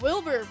time.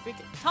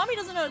 Tommy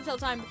doesn't know how to tell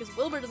time because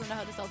Wilbur doesn't know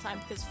how to tell time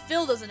because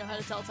Phil doesn't know how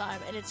to tell time.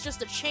 And it's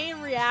just a chain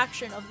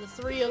reaction of the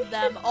three of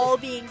them all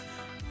being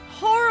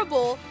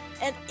horrible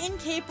and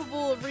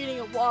incapable of reading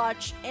a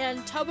watch. And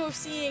Tubbo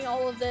seeing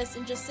all of this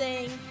and just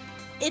saying,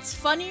 it's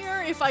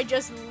funnier if I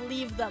just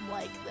leave them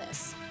like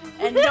this.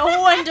 And no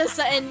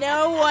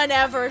one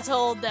ever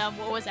told them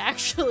what was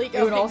actually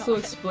going It would also on.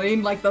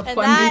 explain, like, the And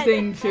Fundy that-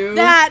 thing, too.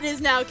 That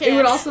is now canon. It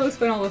would also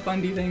explain all the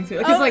Fundy thing, too.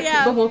 Because, Oh, like,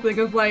 yeah. the whole thing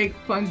of, like,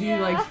 Fundy,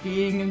 Yeah. like,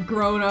 being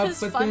grown up,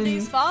 Because but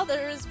Fundy's then...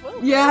 father is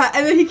Wilbur. Yeah,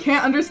 and then he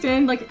can't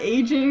understand, like,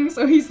 aging,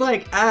 so he's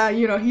like,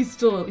 you know, he's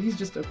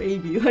just a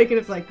baby. Like, and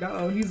it's like,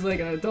 no, he's, like,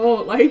 an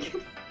adult, like...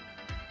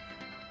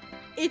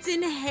 It's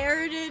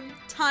inherited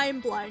time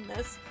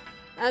blindness.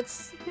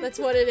 That's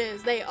what it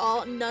is.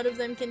 None of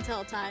them can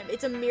tell time.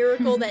 It's a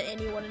miracle that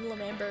anyone in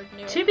L'Manberg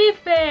knew. To be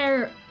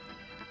fair,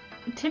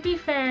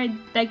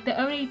 like the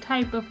only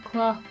type of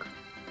clock,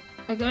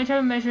 like the only type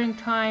of measuring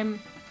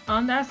time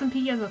on the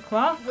S&P is a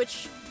clock,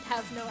 Which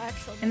have no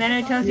actual. and then it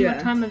names on tells you Yeah.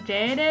 what time of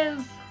day it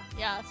is.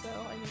 Yeah, so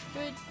I mean,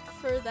 good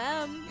for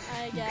them,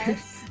 I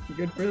guess.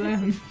 Good for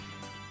them.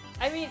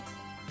 I mean,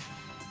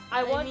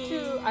 I want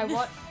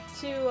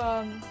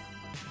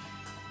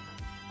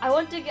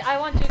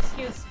to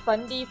excuse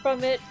Fundy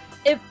from it,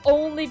 if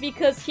only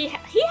because he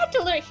had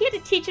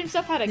to teach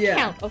himself how to Yeah.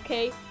 count,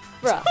 okay?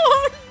 Bruh.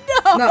 Oh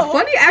no! No,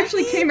 Fundy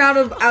actually came out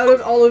of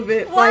all of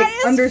it, Why like,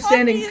 is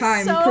understanding Fundy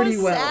time so pretty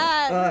well.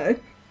 sad?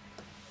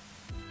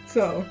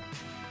 So...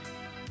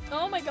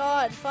 Oh my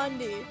god,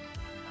 Fundy.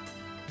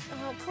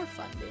 Oh, poor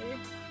Fundy.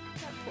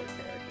 That poor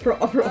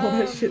character. For all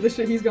that shit, the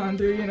shit he's gone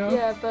through, you know?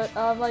 Yeah, but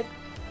like,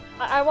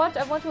 I want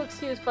to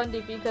excuse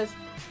Fundy because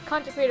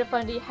content creator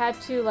Fundy had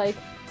to like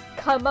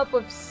come up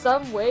with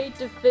some way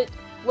to fit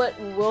what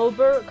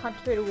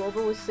content creator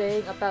Wilbur was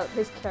saying about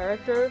his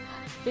character,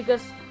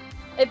 because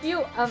if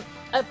you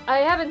I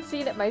haven't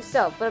seen it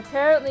myself, but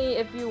apparently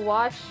if you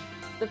watch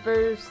the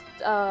first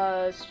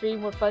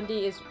stream where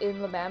Fundy is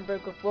in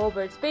L'Manberg with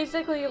Wilbur, it's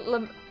basically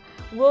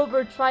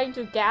Wilbur trying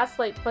to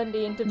gaslight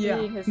Fundy into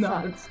being his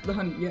son. It's the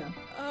honey, yeah.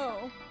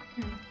 Oh.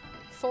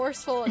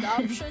 Forceful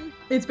adoption?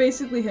 It's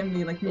basically him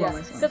being like, you are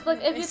my son. Because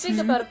like, if you think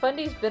about it,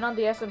 Fundy's been on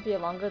the SMP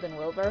longer than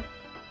Wilbur.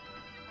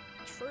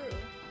 True.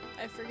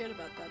 I forget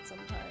about that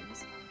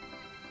sometimes.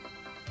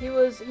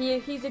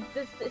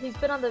 He's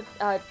been on the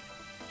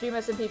Dream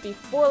SMP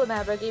before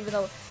L'Manberg, even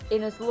though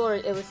in his lore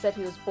it was said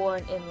he was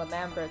born in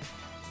L'Manberg.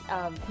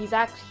 He's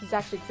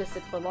actually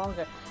existed for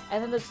longer.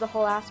 And then there's the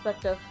whole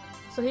aspect of,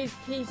 so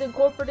he's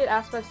incorporated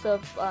aspects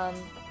of,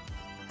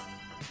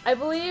 I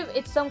believe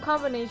it's some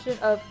combination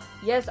of,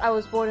 yes, I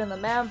was born in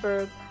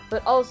L'Manberg,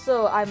 but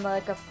also I'm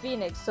like a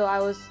phoenix,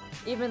 so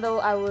even though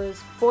I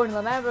was born in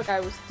L'Manberg, I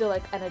was still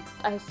like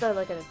I started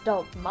like an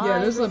adult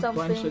mind there's or a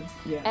something. bunch of,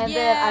 And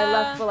then I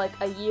left for like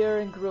a year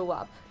and grew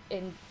up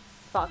in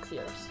Fox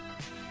years.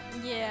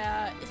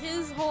 Yeah,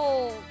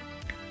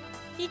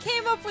 he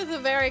came up with a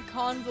very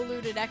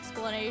convoluted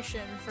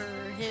explanation for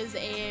his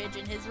age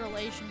and his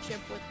relationship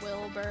with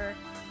Wilbur,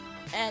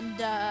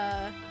 and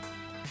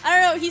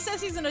I don't know, he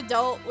says he's an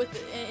adult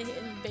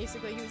and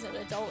basically he was an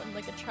adult in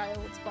like a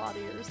child's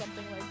body or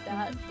something like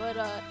that, but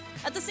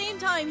at the same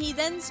time he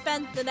then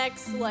spent the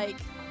next like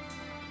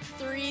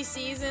 3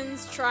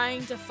 seasons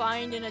trying to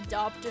find an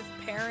adoptive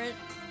parent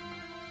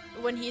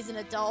when he's an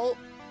adult.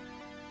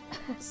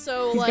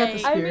 So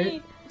like, I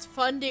mean, it's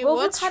Fundy,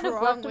 Wilbur what's kind of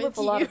wrong left him with with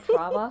a lot of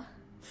trauma.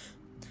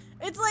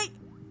 It's like,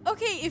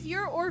 okay, if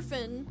you're an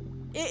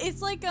orphan,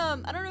 it's like, I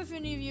don't know if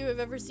any of you have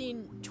ever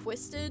seen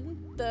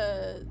Twisted,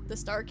 the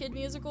Star Kid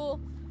musical,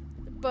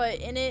 but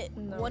in it,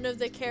 one of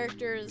the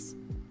characters,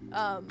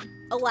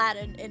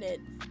 Aladdin in it,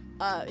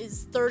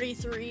 is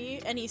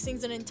 33, and he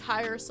sings an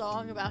entire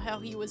song about how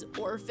he was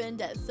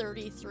orphaned at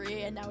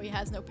 33, and now he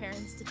has no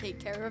parents to take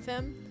care of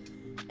him,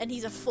 and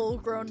he's a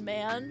full-grown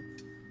man.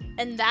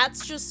 And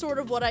that's just sort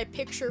of what I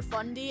picture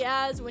Fundy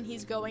as when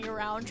he's going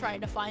around trying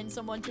to find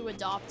someone to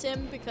adopt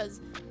him, because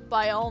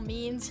by all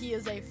means he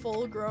is a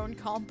full-grown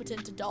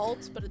competent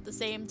adult, but at the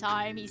same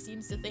time he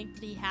seems to think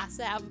that he has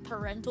to have a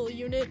parental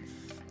unit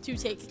to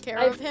take care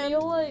of him. I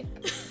feel like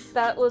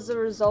that was a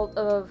result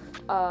of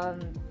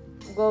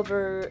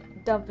Wilbur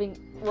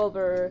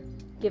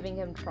giving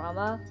him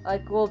trauma,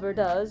 like Wilbur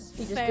does.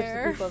 He just gives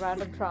the people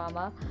around him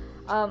trauma.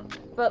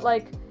 But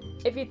like,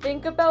 if you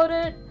think about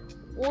it,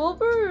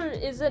 Wilbur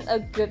isn't a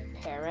good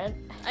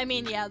parent. I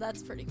mean, yeah,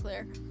 that's pretty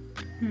clear.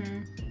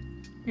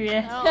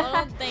 Yeah.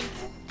 I don't think.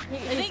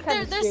 I think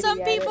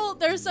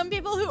there's some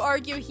people who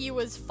argue he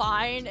was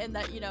fine and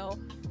that, you know,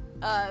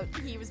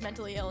 he was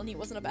mentally ill and he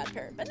wasn't a bad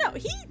parent. But no,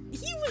 he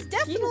was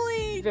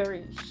definitely a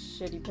very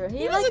shitty parent.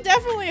 He was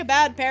definitely a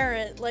bad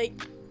parent. Like,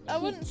 I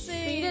wouldn't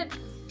say. He treated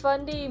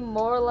Fundy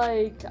more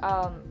like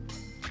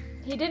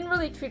he didn't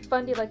really treat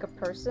Fundy like a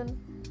person.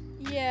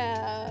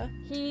 Yeah.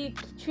 He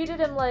treated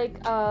him like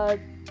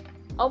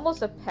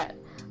almost a pet.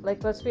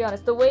 Like, let's be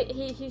honest, the way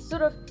he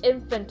sort of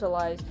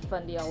infantilized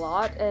Fundy a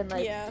lot, and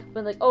like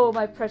when like, oh,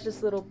 my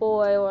precious little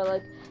boy, or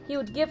like he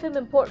would give him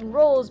important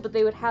roles, but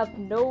they would have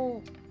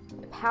no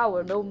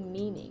power, no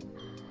meaning.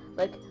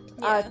 Like,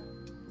 he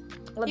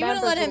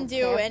wouldn't let him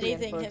do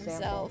anything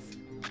himself.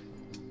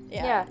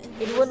 Yeah,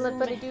 he wouldn't let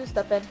Fundy do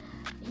stuff, and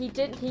he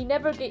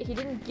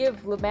didn't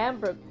give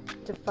L'Manberg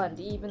to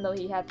Fundy, even though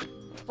he had the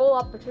full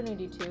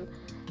opportunity to.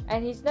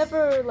 And he's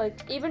never,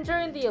 like, even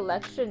during the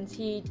elections,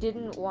 he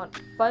didn't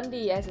want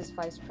Fundy as his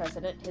vice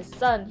president. His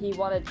son, he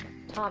wanted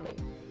Tommy.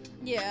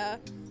 Yeah,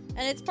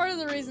 and it's part of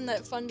the reason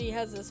that Fundy's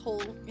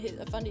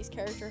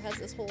character has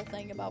this whole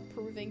thing about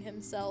proving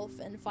himself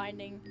and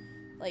finding,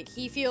 like,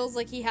 he feels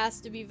like he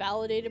has to be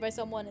validated by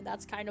someone, and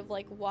that's kind of,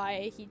 like,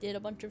 why he did a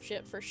bunch of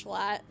shit for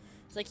Schlatt.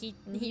 It's like, he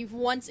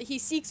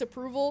seeks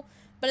approval,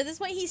 but at this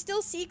point, he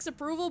still seeks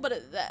approval, but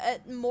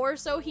at more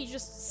so, he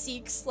just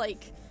seeks,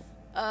 like,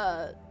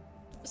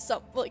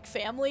 some, like,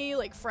 family,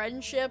 like,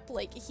 friendship.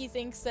 Like, he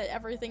thinks that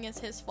everything is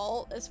his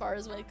fault as far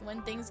as, like,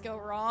 when things go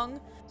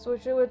wrong. So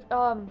it would,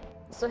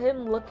 so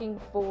him looking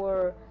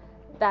for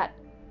that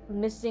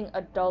missing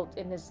adult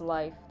in his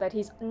life that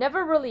he's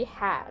never really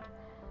had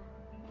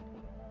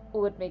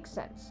would make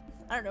sense.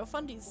 I don't know,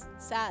 Fundy's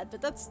sad,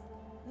 but that's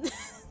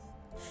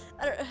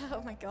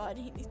oh my god,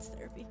 he needs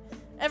therapy.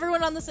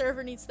 Everyone on the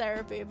server needs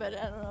therapy, but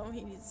I don't know,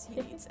 he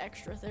needs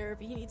extra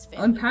therapy. He needs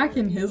family.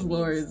 Unpacking therapy. his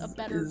lore is a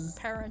better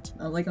parent.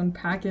 Like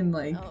unpacking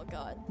like oh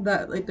god,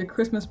 that, like the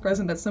Christmas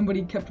present that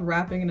somebody kept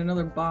wrapping in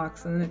another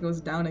box and then it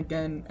goes down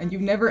again, and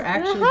you've never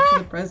actually to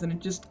the present. It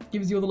just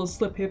gives you a little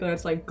slip paper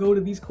that's like, go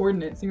to these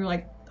coordinates, and you're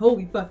like,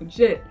 holy fucking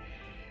shit.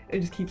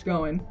 It just keeps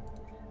going.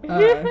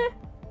 I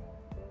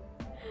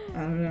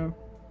don't know.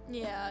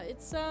 Yeah,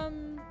 it's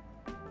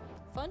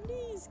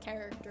Fundy's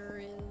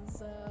character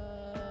is,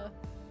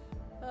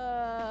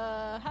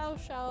 how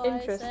shall I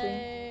Interesting.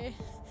 say?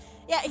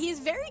 Yeah, he's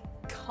very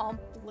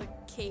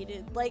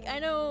complicated. Like, I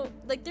know,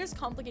 like, there's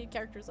complicated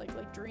characters,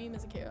 like Dream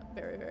is a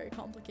very, very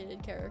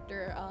complicated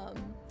character.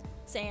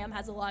 Sam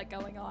has a lot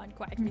going on.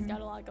 Quacky's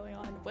got a lot going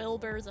on.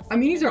 Wilbur's a I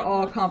mean, these are enigma.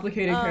 all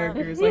complicated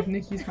characters. Like,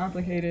 Nikki's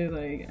complicated.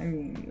 Like, I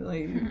mean,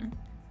 like...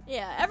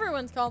 Yeah,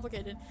 everyone's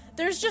complicated.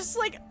 There's just,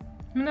 like...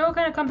 They're all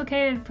kind of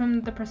complicated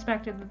from the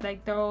perspective that,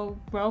 like, they're all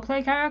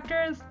roleplay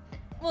characters.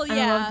 Well, And a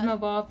lot of them yeah.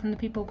 evolve from the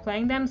people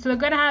playing them. So they're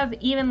going to have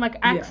even, like,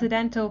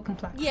 accidental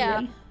complexity.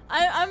 Yeah.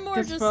 I'm more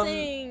just from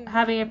saying...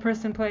 having a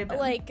person play them.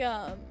 Like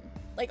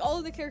all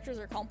of the characters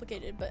are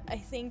complicated, but I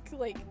think,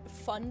 like,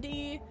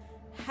 Fundy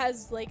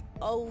has, like,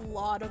 a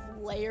lot of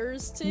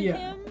layers to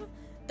him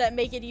that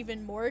make it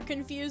even more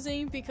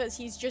confusing because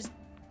he's just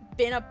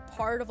been a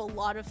part of a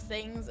lot of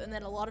things, and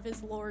then a lot of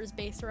his lore is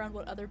based around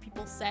what other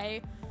people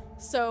say.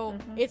 So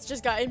it's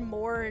just gotten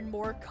more and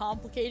more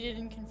complicated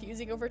and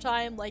confusing over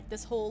time, like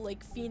this whole,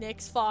 like,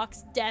 Phoenix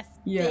Fox death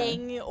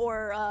thing,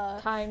 or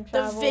Time the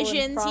travel visions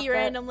and he Prophet.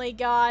 randomly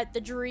got, the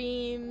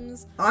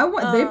dreams.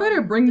 They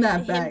better bring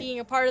that Him back. being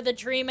a part of the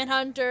Dream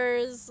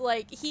Hunters,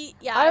 like,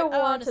 I want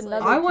honestly,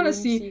 another I wanna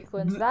dream see-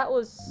 sequence. That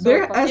was so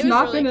There fucking has It was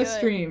not really been a good.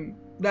 stream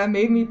that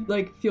made me,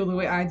 like, feel the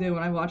way I did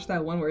when I watched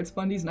that one where it's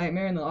Fundy's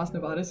Nightmare in the Lost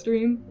Nevada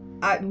stream.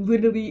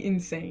 Literally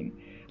insane.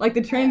 Like,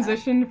 the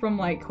transition from,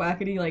 like,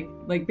 Quackity,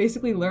 like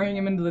basically luring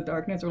him into the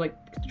darkness, or, like,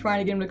 trying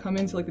to get him to come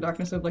into, like, the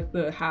darkness of, like,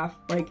 the half,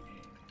 like,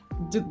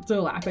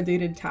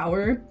 dilapidated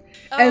tower.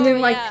 And then,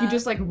 like, he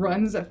just, like,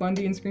 runs at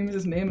Fundy and screams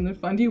his name, and then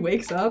Fundy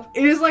wakes up.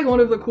 It is, like, one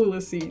of the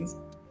coolest scenes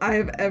I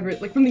have ever,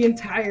 like, from the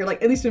entire,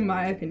 like, at least in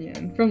my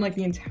opinion, from, like,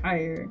 the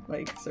entire,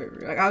 like,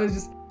 server. Like, I was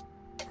just...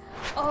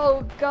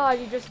 Oh god,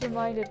 you just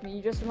reminded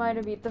me.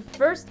 The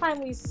first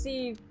time we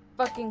see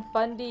fucking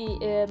Fundy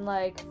in,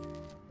 like,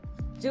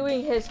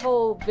 doing his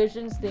whole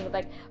visions thing,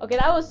 like, okay,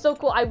 that was so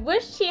cool. I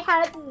wish he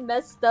hadn't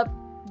messed up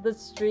the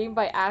stream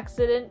by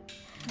accident,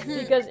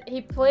 because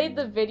he played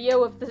the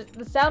video with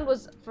the sound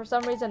was for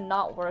some reason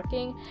not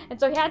working, and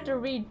so he had to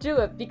redo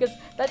it because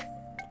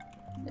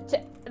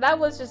that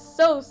was just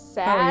so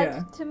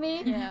sad to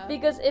me. Yeah.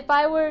 Because if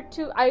I were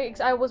to,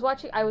 I was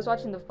watching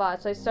the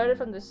VOD, so I started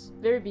from this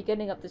very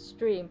beginning of the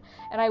stream,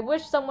 and I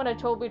wish someone had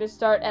told me to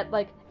start at,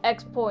 like,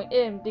 X point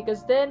in,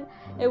 because then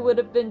it would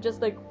have been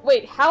just like,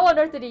 wait, how on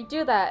earth did he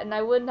do that? And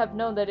I wouldn't have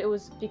known that it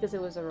was because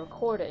it was a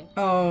recording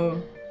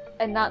Oh.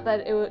 and not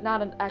that it was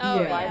not an actual Oh,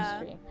 live yeah.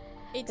 stream.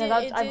 It So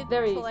did, I'm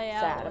very play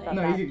sad out about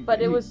No, that, you-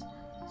 but it you- was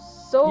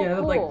so Yeah,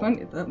 cool. like,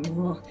 Fundy...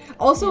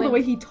 Also, the When-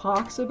 way he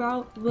talks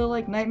about the,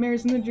 like,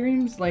 nightmares and the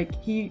dreams, like,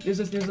 there's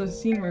a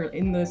scene where,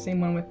 in the same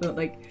one with the,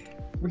 like,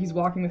 where he's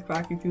walking with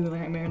Quacky through the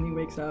nightmare and he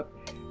wakes up.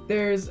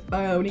 There's,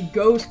 when he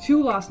goes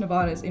to Las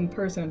Nevadas in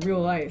person, in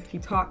real life, he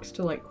talks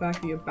to, like,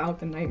 Quacky about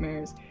the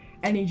nightmares,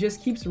 and he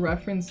just keeps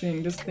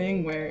referencing this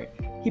thing where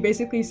he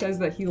basically says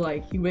that he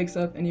wakes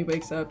up and he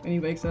wakes up and he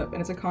wakes up,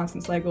 and it's a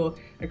constant cycle,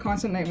 a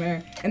constant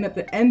nightmare, and at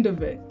the end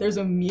of it, there's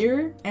a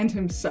mirror and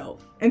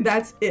himself, and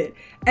that's it.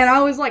 And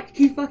I was like,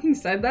 he fucking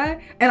said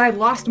that, and I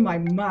lost my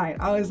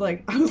mind. I was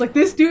like,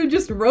 this dude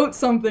just wrote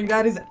something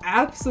that is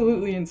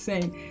absolutely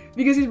insane,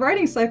 because he's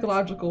writing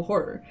psychological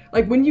horror.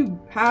 Like, when you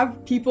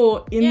have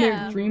people in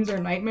their dreams or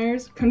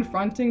nightmares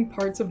confronting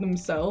parts of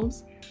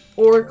themselves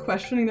or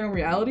questioning their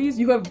realities,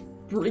 you have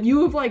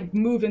like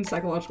moved in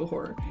psychological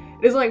horror.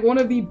 It is like one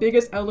of the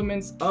biggest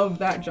elements of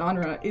that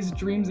genre is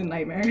dreams and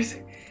nightmares.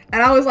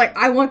 And I was like,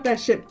 I want that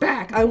shit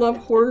back. I love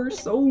horror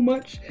so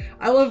much.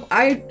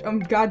 I'm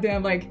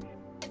goddamn, like,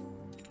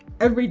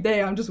 every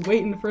day I'm just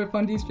waiting for a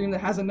Fundy stream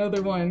that has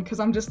another one, because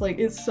I'm just like,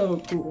 it's so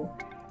cool.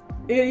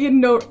 Even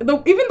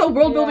the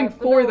world building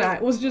for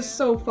that was just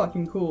so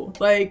fucking cool.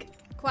 Like,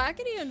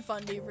 Quackity and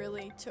Fundy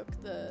really took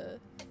the,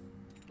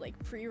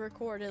 like,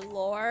 pre-recorded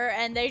lore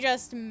and they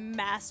just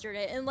mastered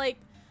it. And, like,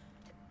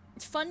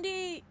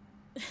 Fundy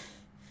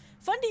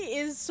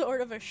is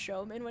sort of a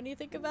showman when you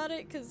think about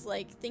it, because,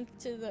 like, think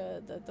to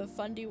the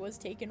Fundy Was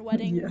Taken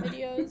wedding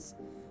videos.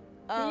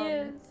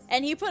 Yes.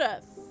 And he put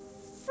a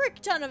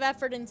frick ton of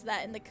effort into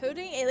that in the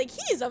coding. And, like,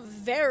 he's a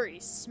very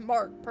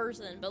smart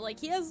person, but, like,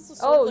 he has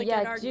sort of, like,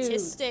 an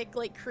artistic,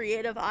 like,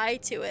 creative eye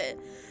to it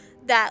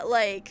that,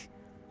 like,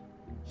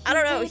 I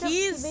don't know,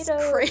 he's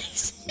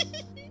crazy.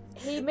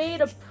 He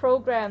made a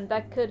program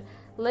that could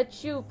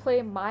let you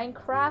play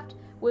Minecraft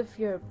with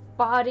your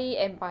body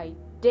and by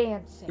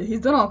dancing.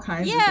 he's done all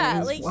kinds of things.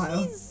 Yeah, like,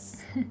 Wow.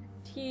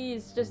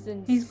 He's just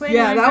insane. He's playing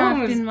Yeah, that one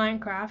Minecraft was- in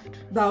Minecraft.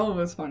 That one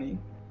was funny.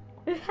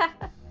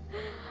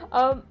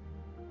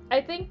 I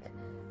think,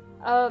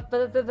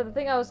 but the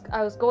thing I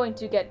was going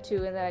to get to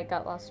and then I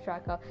got lost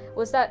track of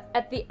was that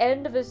at the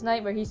end of his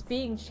nightmare, he's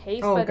being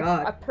chased by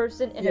a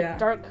person in a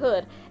dark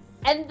hood,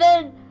 and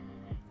then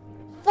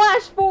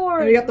flash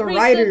forward. And you got the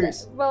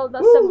writers. Well,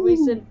 not some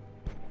recent,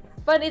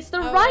 but it's the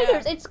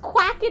writers. Yeah. It's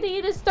Quackity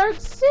in his dark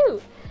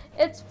suit.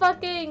 It's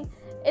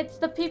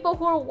the people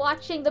who are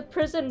watching the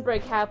prison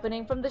break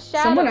happening from the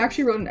shadows. Someone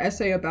actually wrote an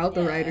essay about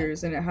the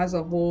writers, and it has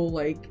a whole,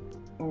 like,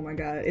 oh my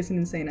god, it's an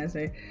insane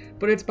essay.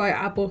 But it's by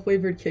Apple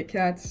Flavored Kit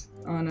Kats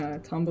on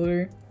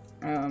Tumblr.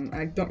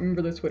 I don't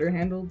remember the Twitter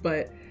handle,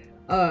 but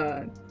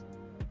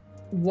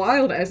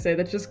wild essay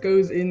that just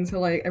goes into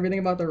like everything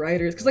about the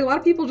writers, because like a lot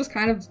of people just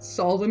kind of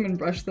saw them and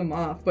brushed them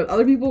off, but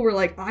other people were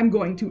like, I'm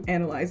going to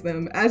analyze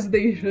them, as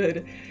they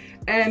should.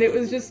 And it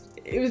was just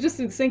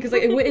insane, because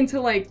like it went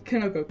into like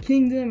Kanoko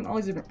Kingdom and all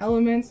these different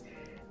elements,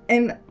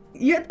 and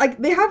yet like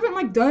they haven't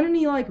like done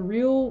any like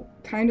real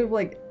kind of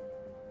like,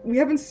 we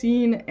haven't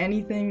seen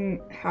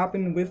anything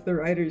happen with the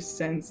writers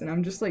since, and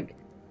I'm just like,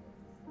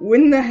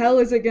 when the hell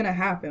is it gonna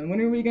happen?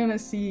 When are we gonna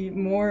see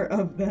more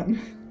of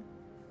them?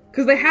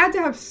 Because they had to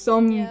have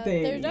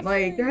something,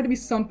 like, there had to be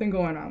something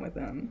going on with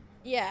them.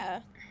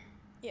 Yeah,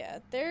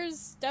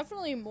 there's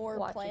definitely more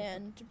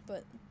planned,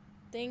 but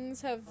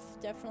things have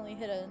definitely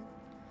hit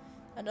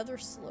another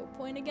slow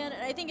point again,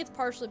 and I think it's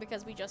partially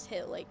because we just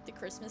hit, like, the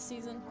Christmas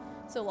season,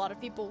 so a lot of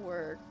people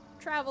were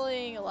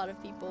traveling, a lot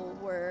of people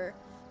were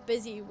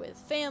busy with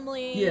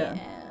family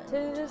and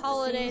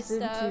holiday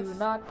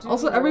stuff.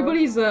 Also,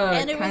 everybody's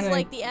and it was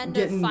like the end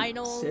of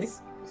finals, sick,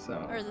 so.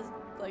 Or the,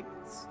 like,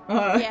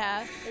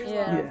 there's a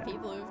lot of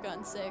people who've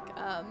gotten sick.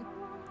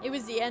 It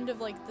was the end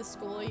of like the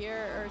school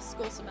year or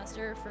school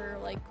semester for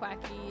like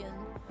Quacky and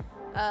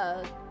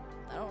I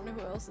don't know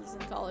who else is in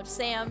college.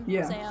 Sam.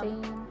 I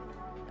don't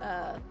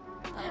know.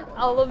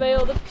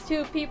 Alameo, the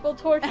two people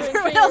torturing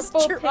everyone else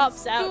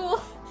drops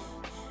out.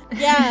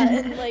 Yeah,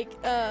 and like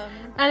and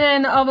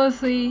then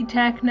obviously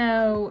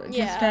Techno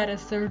just had a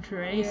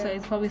surgery, so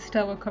he's probably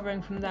still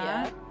recovering from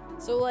that. Yeah.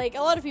 So like a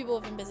lot of people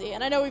have been busy,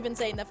 and I know we've been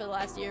saying that for the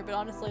last year, but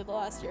honestly the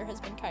last year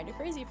has been kind of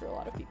crazy for a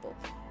lot of people.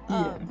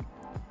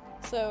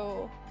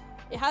 So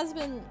it has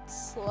been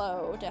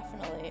slow,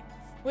 definitely,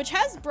 which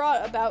has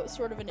brought about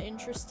sort of an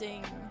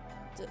interesting,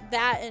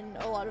 that and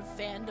a lot of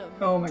fandom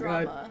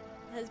drama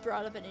has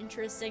brought up an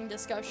interesting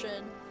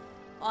discussion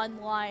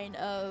online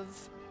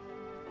of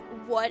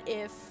what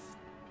if,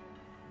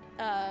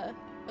 of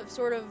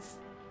sort of,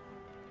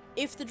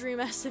 if the Dream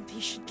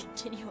SMP should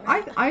continue or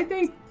not. I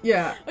think,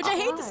 Which I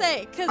hate to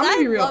say, because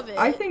I love it.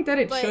 I think that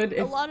it but should.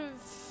 A lot of...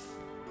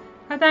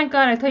 Oh, thank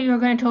God, I thought you were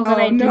going to talk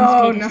about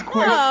Doomsday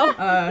Discourse.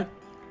 No.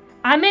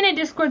 I'm in a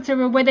Discord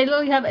server where they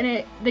literally have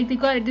they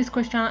got a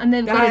Discourse channel and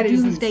they've got a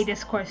Doomsday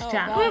Discourse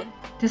channel. God.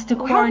 Just to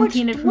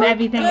quarantine it from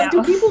everything else.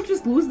 Do people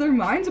just lose their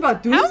minds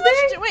about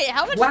Doomsday?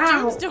 How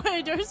much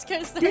Doomsday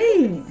Discourse there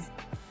is?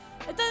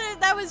 I thought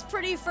that was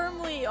pretty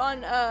firmly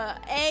on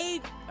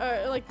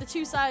like the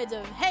two sides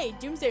of, hey,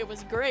 Doomsday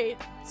was great,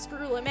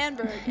 screw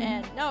L'Manberg,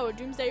 and no,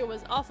 Doomsday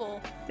was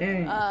awful,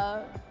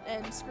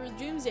 and screw the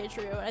Doomsday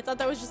Trio. And I thought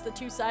that was just the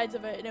two sides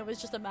of it, and it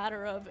was just a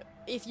matter of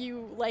if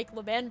you like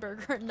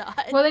L'Manberg or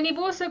not. Well, then you've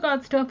also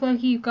got stuff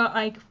like you've got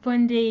like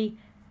Fundy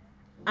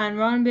and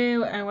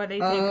Ronbu and what they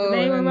think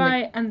they were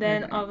right, and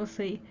then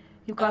obviously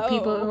you've got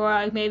people who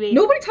are like maybe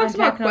nobody talks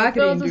about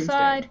Quackity and Doomsday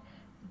side,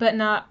 but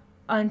not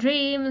on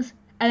Dreams.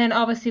 And then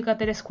obviously you've got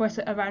the discourse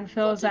around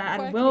Philza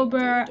and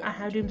Wilbur and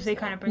how Doomsday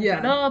kind of brings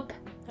it up.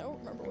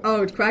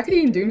 Oh,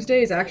 Quackity and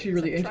Doomsday is actually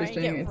really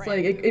interesting. It's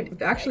like,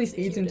 it actually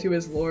feeds into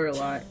his lore a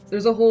lot.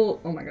 There's a whole,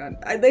 oh my god.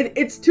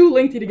 It's too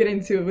lengthy to get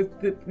into,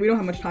 we don't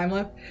have much time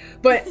left.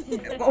 But,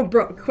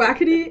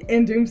 Quackity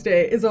and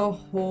Doomsday is a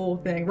whole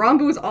thing.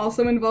 Ranbu is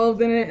also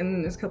involved in it,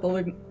 and there's a couple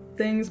other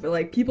things, but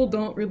like, people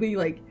don't really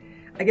like,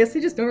 I guess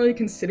they just don't really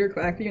consider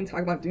Quackity and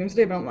talk about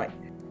Doomsday, but I'm like,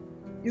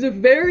 he's a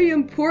very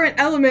important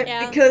element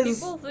because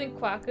people think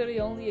Quackity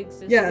only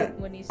existed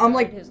when he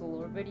started his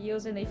lore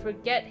videos, and they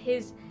forget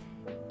his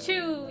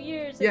 2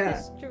 years of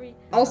history.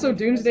 Also,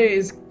 Doomsday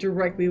is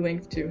directly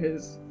linked to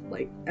his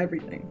like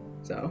everything,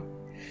 so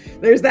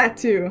there's that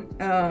too.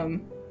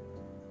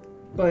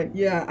 But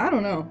yeah, I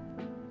don't know.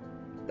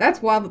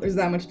 That's wild that there's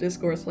that much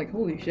discourse. Like,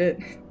 holy shit,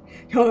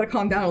 y'all gotta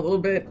calm down a little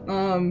bit.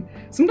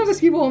 Sometimes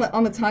there's people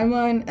on the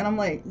timeline, and I'm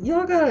like,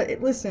 y'all gotta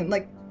listen.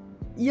 Like,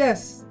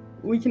 yes,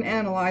 we can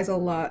analyze a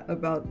lot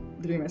about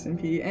the Dream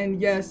SMP, and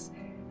yes,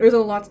 there's a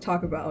lot to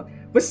talk about,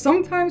 but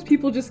sometimes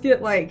people just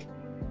get like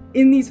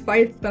in these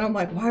fights that I'm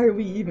like, why are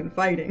we even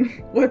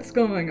fighting? What's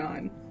going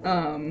on?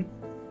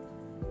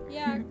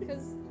 Yeah,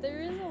 because there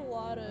is a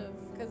lot of,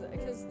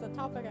 because the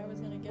topic I was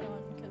gonna get on,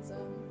 because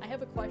I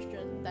have a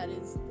question that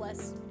is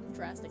less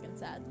drastic and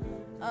sad,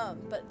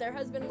 but there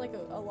has been like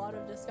a lot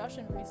of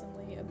discussion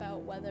recently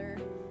about whether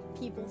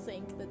people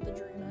think that the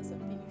Dream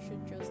SMP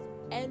should just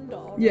end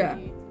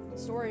already.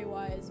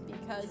 Story-wise,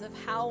 because of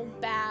how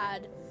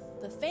bad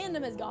the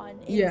fandom has gone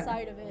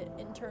inside of it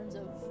in terms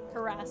of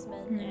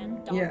harassment and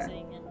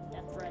doxing and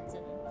death threats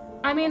and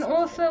I mean,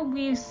 also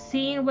we've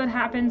seen what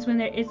happens when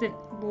there isn't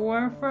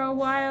lore for a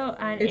while,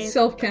 and it's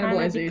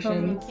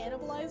self-cannibalization.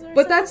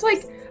 But that's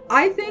like,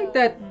 I think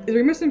that the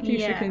Dream SMP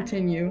should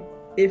continue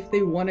if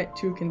they want it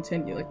to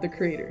continue, like the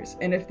creators,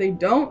 and if they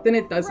don't, then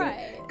it doesn't,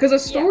 because a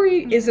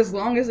story is as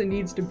long as it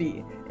needs to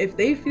be. If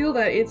they feel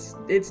that it's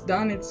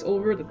done, it's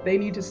over, that they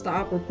need to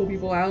stop or pull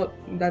people out,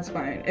 that's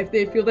fine. If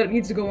they feel that it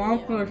needs to go on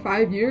for another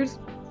 5 years,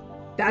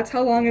 that's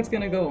how long it's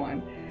gonna go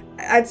on.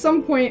 at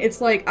some point,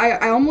 it's like,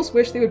 I almost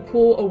wish they would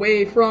pull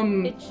away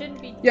from... It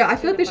shouldn't be... Yeah, I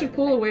feel like they should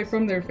pull away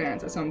from their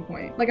fans at some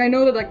point. Like, I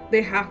know that, like,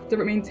 they have to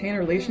maintain a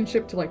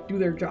relationship to, like, do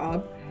their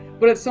job.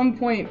 But at some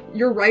point,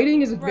 your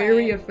writing is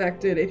very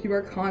affected if you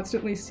are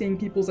constantly seeing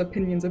people's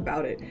opinions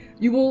about it.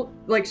 You will,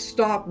 like,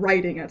 stop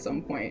writing at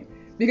some point.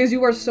 Because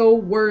you are so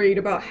worried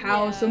about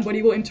how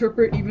somebody will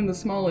interpret even the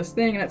smallest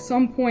thing. And at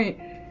some point,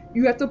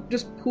 you have to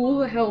just pull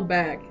the hell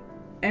back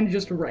and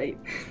just write.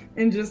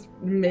 And just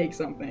make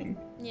something.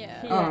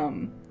 Yeah.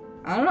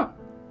 I don't know.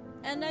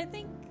 And I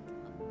think,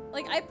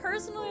 like, I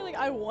personally, like,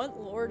 I want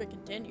lore to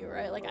continue,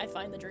 right? Like, I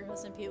find the Dream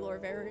SMP lore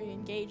very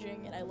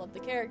engaging, and I love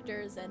the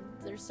characters, and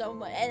there's so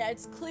much, and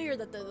it's clear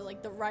that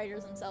the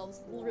writers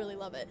themselves really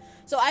love it.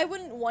 So I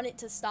wouldn't want it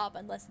to stop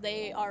unless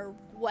they are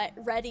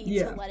ready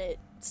to let it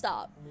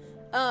stop.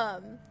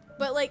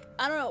 But, like,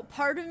 I don't know,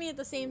 part of me at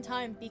the same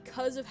time,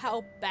 because of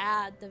how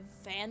bad the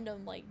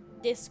fandom, like,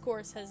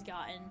 discourse has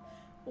gotten,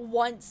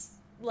 wants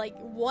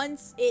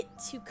it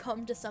to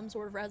come to some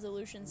sort of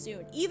resolution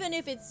soon, even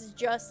if it's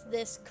just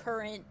this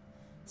current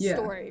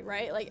story,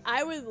 right? Like,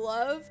 and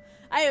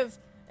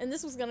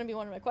this was gonna be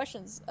one of my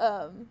questions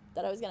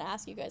that I was gonna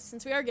ask you guys,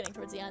 since we are getting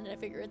towards the end, and I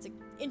figure it's an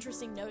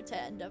interesting note to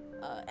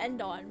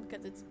end on,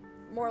 because it's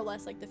more or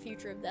less like the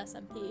future of the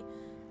SMP.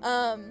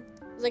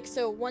 Like,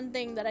 so one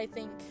thing that I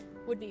think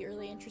would be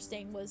really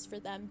interesting was for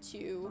them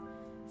to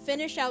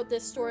finish out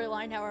this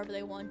storyline however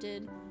they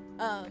wanted,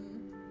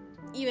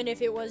 even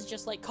if it was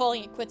just, like,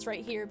 calling it quits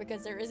right here,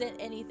 because there isn't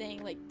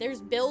anything, like,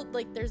 there's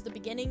the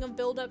beginning of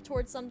build up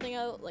towards something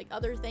else, like,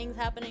 other things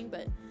happening,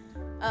 but,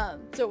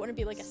 so it wouldn't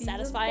be, like, a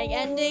satisfying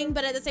ending,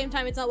 but at the same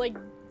time, it's not, like,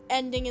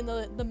 ending in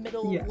the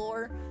middle of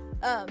lore,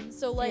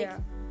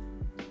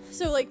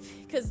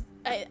 because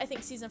I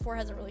think season 4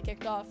 hasn't really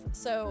kicked off,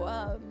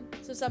 so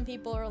some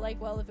people are like,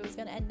 well, if it was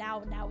gonna end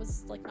now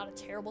was, like, not a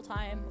terrible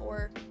time,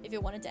 or if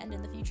it wanted to end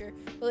in the future,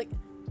 but, like,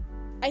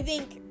 I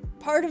think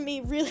part of me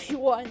really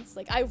wants,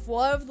 like, I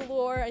love the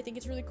lore, I think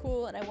it's really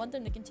cool, and I want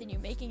them to continue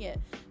making it,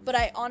 but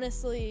I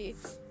honestly,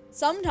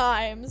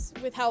 sometimes,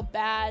 with how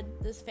bad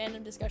this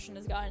fandom discussion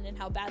has gotten, and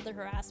how bad the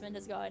harassment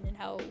has gotten, and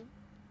how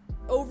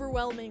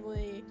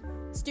overwhelmingly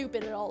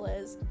stupid it all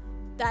is,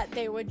 that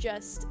they would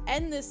just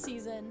end this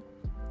season,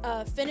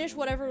 finish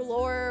whatever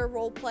lore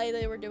roleplay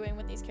they were doing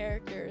with these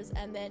characters,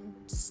 and then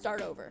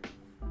start over.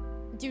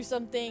 Do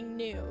something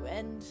new,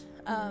 and,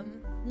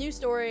 new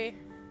story.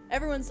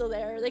 Everyone's still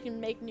there. They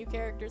can make new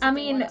characters. I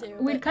mean, if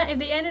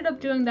they ended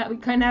up doing that, we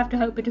kind of have to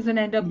hope it doesn't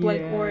end up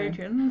like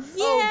Origins.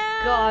 Yeah.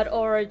 Oh God,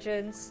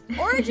 Origins.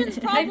 Origins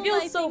problem. I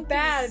feel so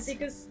bad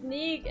because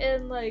Sneak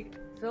and, like,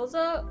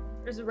 Filza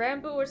or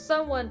Rambo or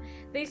someone,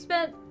 they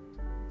spent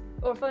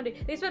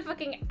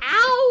fucking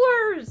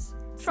hours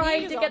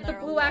trying to get the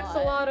blue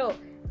axolotl.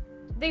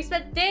 They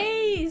spent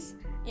days.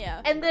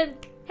 Yeah. And then,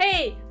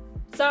 hey,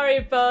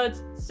 sorry,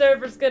 buds,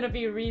 server's gonna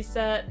be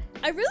reset.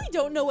 I really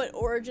don't know what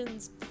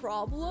Origin's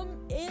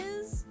problem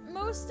is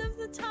most of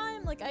the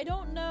time. Like, I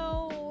don't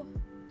know.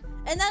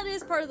 And that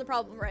is part of the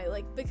problem, right?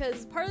 Like,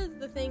 because part of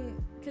the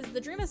thing, because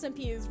the Dream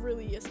SMP is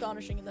really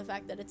astonishing in the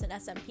fact that it's an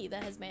SMP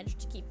that has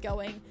managed to keep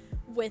going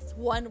with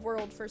one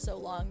world for so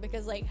long,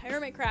 because, like,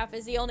 Hermitcraft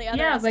is the only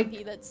other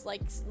SMP that's,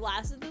 like,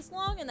 lasted this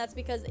long, and that's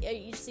because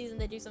each season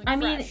they do something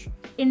fresh. I mean,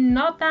 in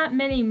not that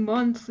many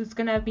months, it's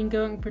gonna have been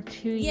going for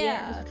 2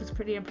 years, which is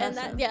pretty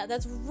impressive. And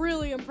that's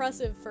really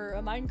impressive for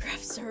a Minecraft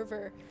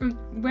server.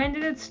 When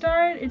did it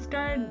start? It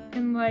started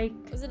in, like...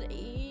 Was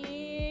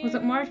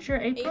it March or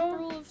April?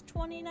 April of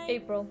 2019?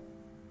 April.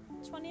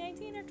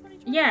 2019 or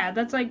 2020? Yeah,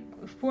 that's, like,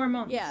 4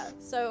 months. Yeah,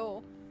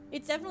 so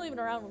it's definitely been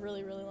around a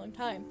really, really long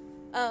time.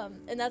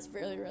 And that's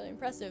really, really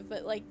impressive.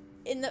 But, like,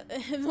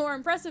 more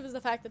impressive is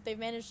the fact that they've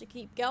managed to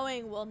keep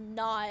going while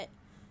not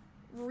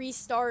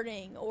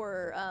restarting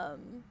or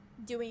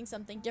doing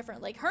something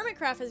different. Like,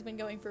 Hermitcraft has been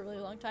going for a really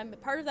long time,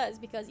 but part of that is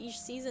because each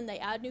season they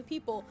add new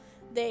people.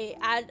 They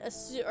add a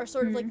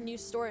sort of, like, new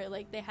story.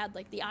 Like, they had,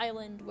 like, the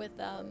island with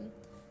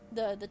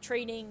the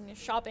trading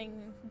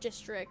shopping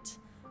district,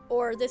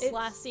 or this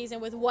last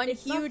season with one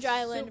huge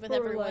island with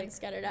everyone, like,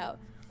 scattered out.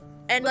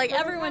 And, like,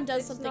 everyone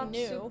does something new.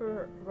 It's not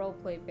super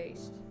roleplay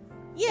based.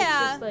 Yeah.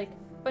 It's just, like,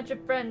 a bunch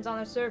of friends on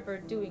a server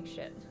doing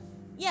shit.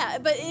 Yeah,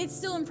 but it's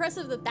still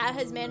impressive that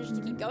has managed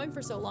to keep going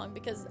for so long,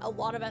 because a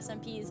lot of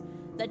SMPs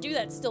that do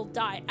that still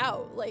die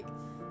out. Like,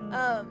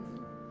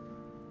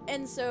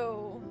 and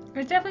so...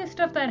 There's definitely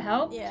stuff that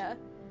helped. Yeah.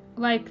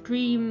 Like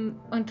Dream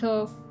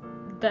until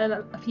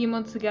a few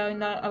months ago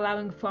not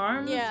allowing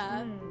farms.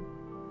 Yeah.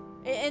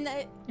 And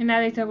now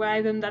they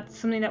allow them. That's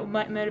something that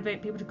might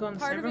motivate people to go on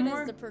the server more. Part of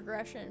it is the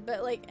progression,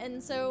 but, like,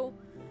 and so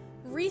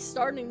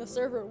restarting the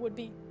server would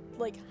be,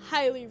 like,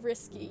 highly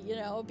risky, you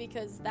know,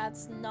 because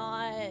that's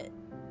not,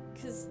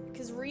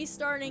 because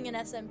restarting an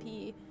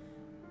SMP,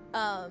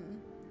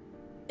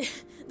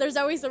 there's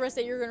always the risk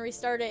that you're going to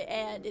restart it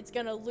and it's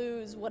going to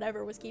lose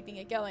whatever was keeping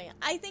it going.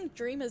 I think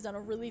Dream has done a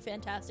really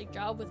fantastic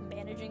job with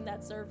managing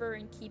that server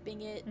and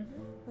keeping it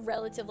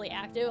relatively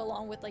active,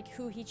 along with, like,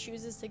 who he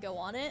chooses to go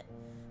on it.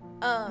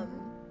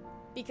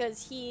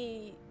 Because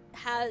he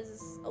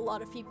has a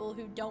lot of people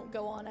who don't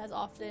go on as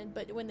often,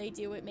 but when they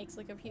do, it makes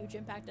like a huge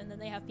impact. And then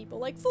they have people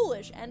like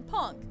Foolish and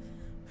Punk,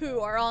 who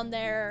are on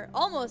there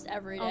almost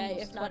every day,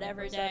 Almost if not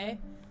every 24/7. day,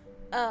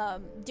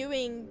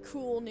 doing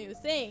cool new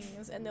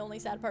things. And the only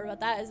sad part about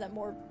that is that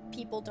more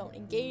people don't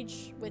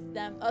engage with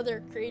them.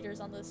 Other creators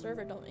on the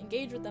server don't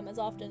engage with them as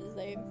often as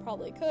they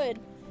probably could.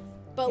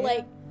 But Yeah.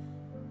 like,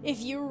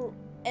 if you,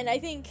 and I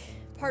think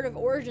part of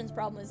Origin's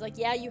problem is like,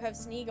 yeah, you have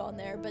Sneak on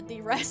there, but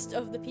the rest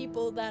of the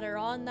people that are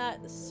on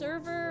that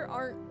server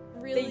aren't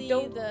really They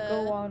don't the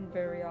go on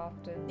very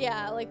often.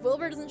 Yeah, like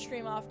Wilbur doesn't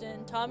stream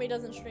often, Tommy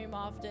doesn't stream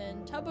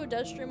often, Tubbo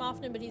does stream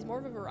often, but he's more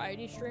of a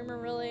variety streamer,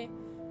 really.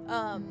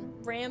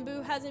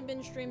 Rambo hasn't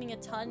been streaming a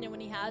ton, and when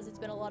he has, it's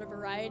been a lot of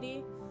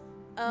variety.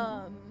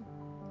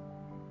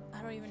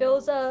 I don't even know.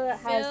 Philza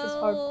has his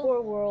Phil-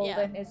 hardcore world yeah.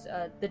 and his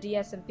the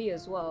DSMP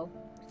as well.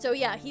 So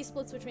yeah, he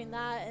splits between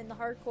that and the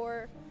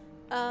hardcore.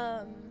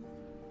 I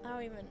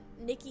don't even.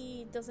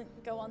 Nikki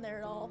doesn't go on there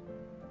at all.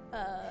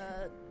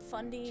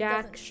 Fundy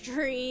Jack. doesn't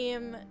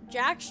stream.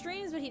 Jack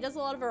streams, but he does a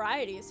lot of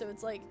variety. So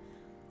it's like,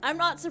 I'm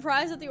not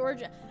surprised at the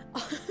Origin.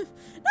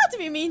 Not to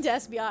be mean to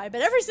SBI,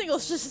 but every single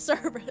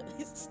server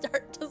they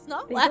start does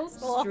not They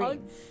last don't long.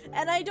 stream.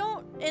 And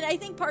I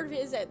think part of it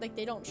is that like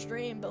they don't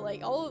stream, but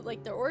like all of,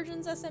 like the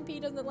Origins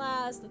SMP doesn't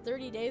last. The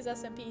 30 days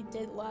SMP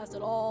didn't last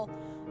at all.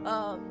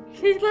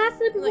 It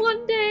lasted Like-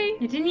 one day.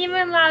 It didn't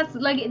even last.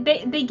 Like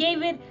they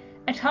gave it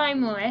a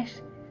time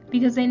limit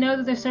because they know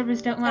that their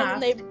servers don't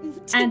last,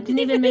 and didn't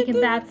even make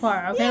it that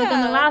far. Okay, like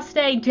on the Yeah. last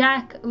day,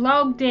 Jack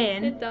logged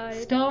in, It died.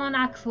 stole an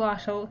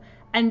axolotl,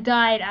 and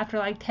died after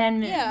like 10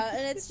 minutes. Yeah,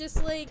 and it's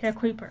just like, To a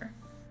creeper.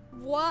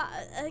 why?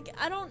 Like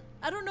I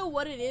don't know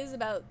what it is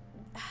about.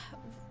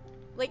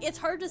 Like it's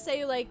hard to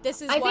say like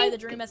this is I why think the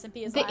Dream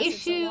SMP is the lasted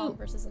so issue long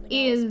versus something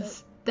else.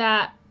 Is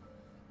that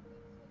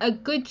a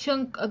good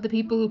chunk of the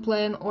people who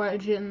play in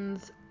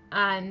Origins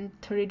and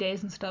 30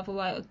 Days and stuff,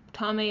 like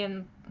Tommy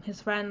and his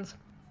friends,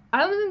 I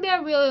don't think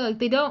they're really like,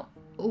 they don't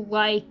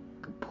like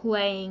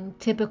playing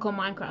typical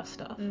Minecraft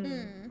stuff.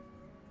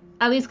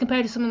 At least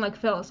compared to someone like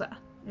Philza.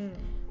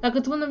 Like,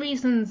 it's one of the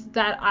reasons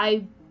that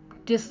I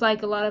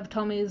dislike a lot of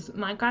Tommy's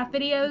Minecraft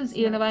videos,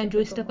 even if I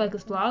enjoy stuff like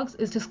his vlogs,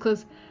 is just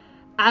because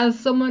as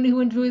someone who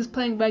enjoys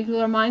playing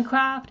regular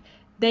Minecraft,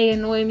 they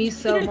annoy me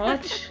so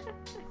much.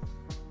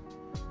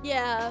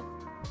 Yeah,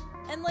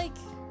 and like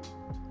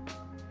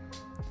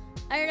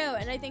I don't know,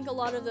 and I think a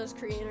lot of those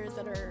creators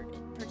that are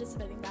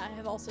participating in that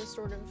have also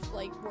sort of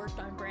like worked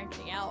on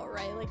branching out,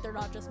 right? Like they're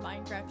not just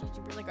Minecraft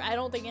YouTubers. Like I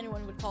don't think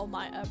anyone would call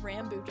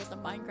Rambo just a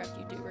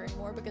Minecraft YouTuber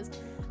anymore, because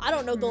I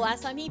don't know the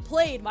last time he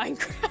played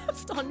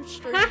Minecraft on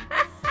stream.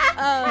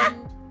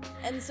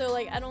 And so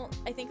like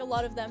I think a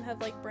lot of them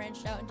have like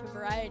branched out into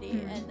variety,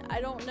 and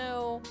I don't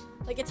know,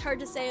 like it's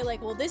hard to say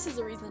like, well, this is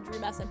the reason the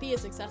Dream SMP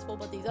is successful,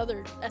 but these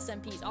other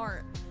SMPs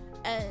aren't.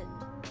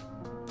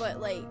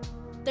 But like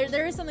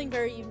there is something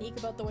very unique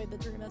about the way the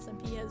Dream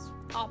SMP has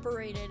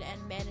operated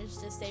and managed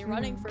to stay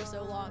running for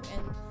so long.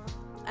 And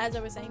as I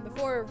was saying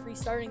before,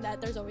 restarting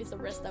that, there's always the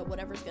risk that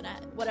whatever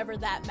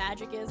that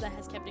magic is that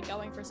has kept it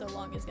going for so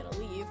long is gonna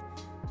leave.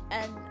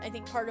 And I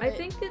think part of I it,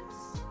 think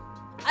it's.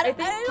 I I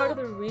think part of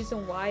don't- the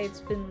reason why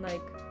it's been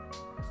like,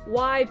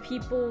 why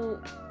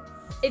people,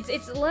 it's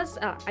less.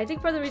 I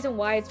think part of the reason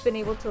why it's been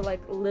able to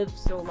like live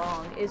so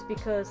long is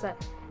because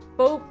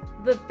both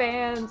the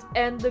fans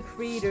and the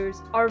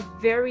creators are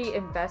very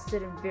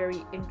invested and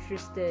very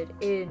interested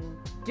in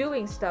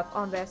doing stuff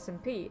on the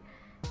SMP.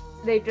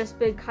 They've just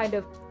been kind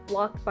of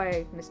blocked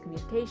by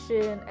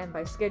miscommunication and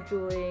by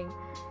scheduling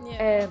yeah.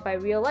 and by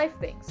real life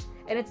things.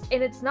 And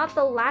it's not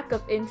the lack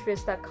of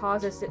interest that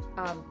causes it.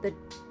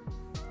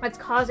 That's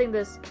causing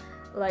this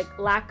like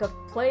lack of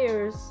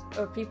players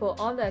or people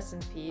on the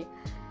SMP.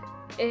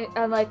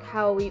 Unlike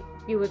how we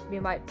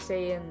might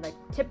say in like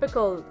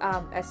typical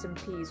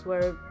SMPs,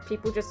 where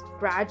people just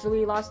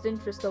gradually lost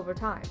interest over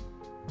time.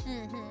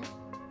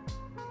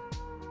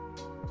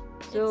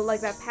 So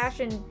like that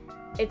passion,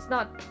 it's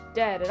not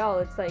dead at all.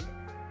 It's like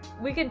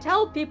we can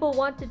tell people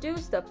want to do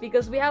stuff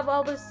because we have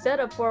all this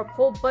setup for a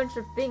whole bunch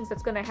of things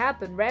that's gonna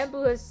happen.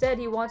 Rambo has said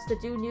he wants to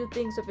do new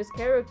things with his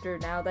character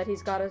now that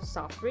he's got a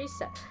soft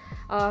reset.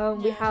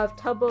 We have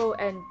Tubbo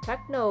and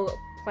Techno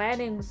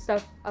planning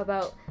stuff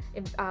about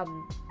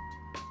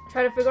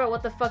trying to figure out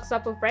what the fuck's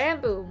up with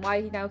Rambo and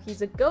why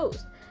he's a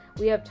ghost.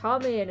 We have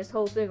Tommy and his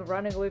whole thing of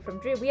running away from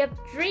Dream. We have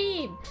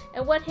Dream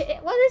and what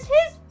is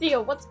his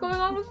deal? What's going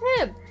on with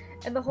him?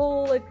 And the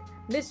whole like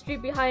mystery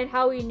behind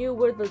how he knew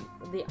where the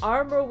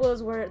armor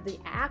was, where the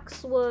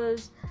axe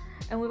was.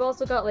 And we've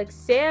also got like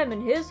Sam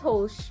and his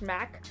whole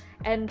schmack,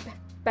 and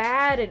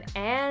Bad and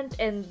Ant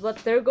and what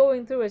they're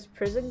going through as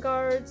prison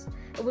guards.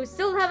 And we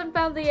still haven't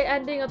found the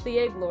ending of the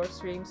Egg Lore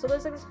stream, so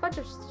there's like this bunch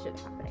of shit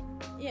happening.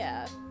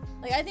 Yeah,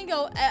 like I think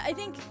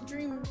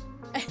Dream.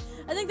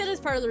 I think that is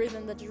part of the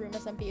reason that Dream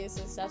SMP is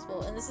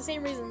successful, and it's the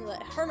same reason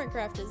that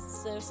Hermitcraft is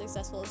so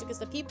successful, is because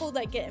the people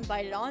that get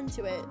invited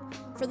onto it,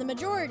 for the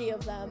majority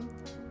of them,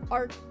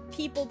 are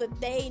people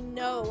that they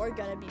know are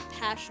gonna be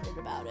passionate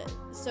about it.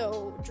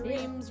 So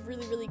Dream's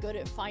really, really good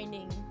at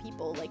finding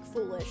people like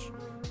Foolish,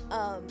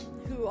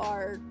 who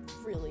are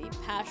really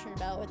passionate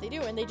about what they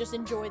do, and they just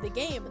enjoy the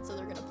game, and so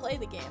they're gonna play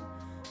the game.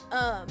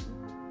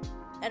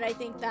 And I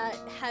think that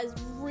has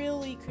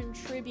really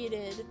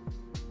contributed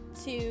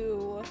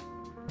to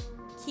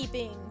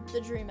keeping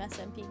the Dream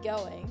SMP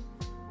going.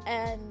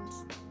 And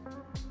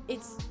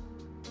it's,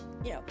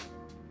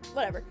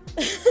 whatever.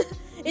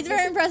 It's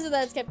very impressive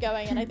that it's kept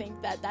going, and I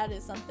think that that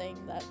is something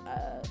that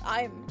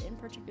I'm in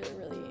particular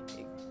really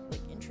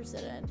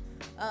interested in.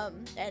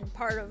 And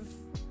part of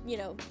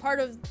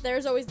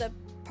there's always that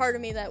part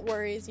of me that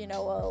worries,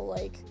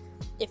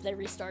 if they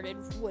restarted,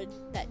 would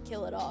that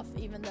kill it off?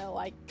 Even though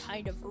I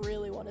kind of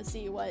really want to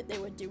see what they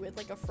would do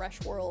with a fresh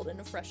world and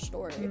a fresh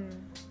story.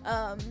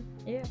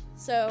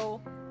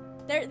 So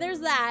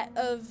there's that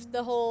of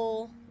the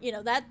whole,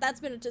 that's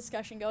been a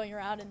discussion going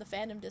around in the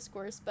fandom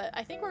discourse, but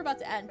I think we're about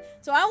to end.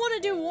 So I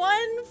want to do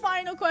one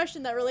final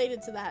question that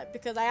related to that,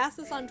 because I asked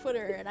this on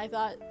Twitter and I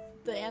thought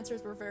the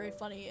answers were very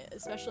funny,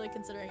 especially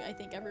considering I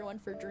think everyone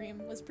for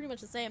Dream was pretty much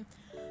the same.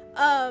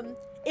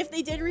 If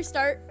they did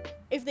restart,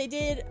 if they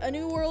did a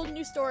new world,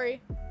 new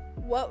story,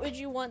 what would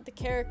you want the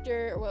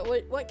character,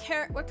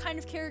 what kind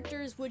of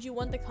characters would you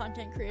want the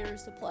content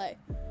creators to play?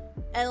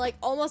 And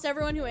almost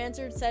everyone who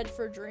answered said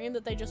for Dream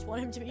that they just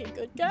want him to be a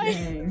good guy.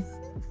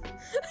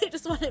 They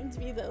just want him to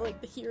be the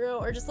hero,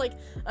 or just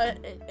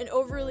an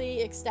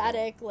overly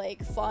ecstatic,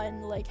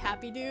 fun,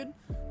 happy dude.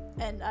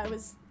 And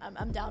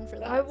I'm down for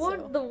that. I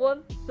want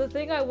the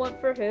thing I want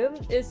for him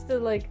is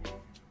to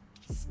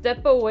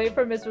step away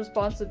from his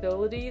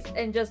responsibilities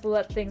and just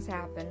let things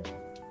happen.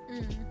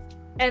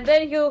 And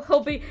then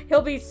he'll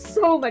be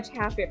so much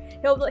happier.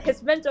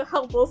 His mental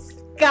health will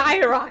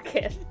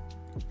skyrocket.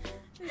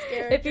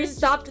 If he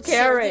stopped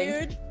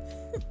caring.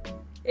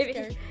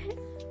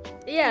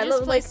 Yeah,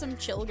 just play some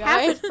chill guy.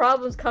 Half his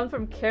problems come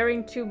from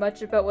caring too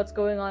much about what's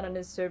going on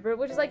his server,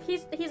 which is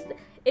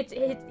it's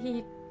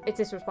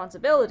his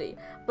responsibility.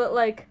 But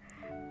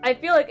I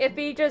feel if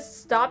he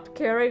just stopped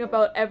caring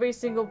about every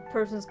single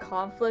person's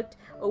conflict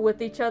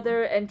with each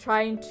other and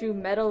trying to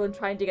meddle and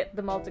trying to get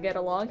them all to get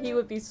along, he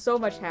would be so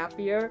much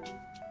happier.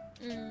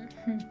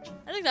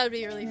 I think that would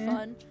be really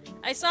fun.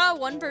 I saw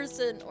one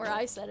person, or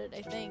I said it,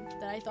 I think,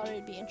 that I thought it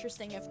would be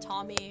interesting if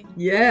Tommy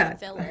was a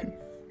villain.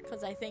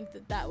 Because I think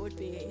that would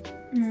be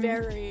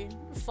very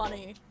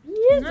funny. He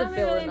is a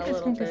villain a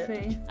little bit.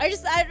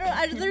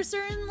 There's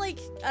certain,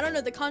 I don't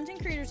know, the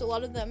content creators, a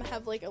lot of them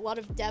have, a lot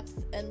of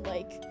depth and,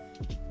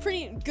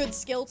 pretty good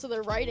skill to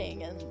their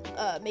writing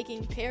and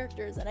making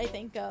characters. And I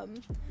think,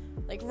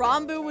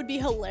 Rambu would be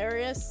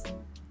hilarious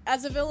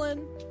as a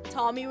villain.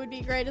 Tommy would be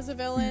great as a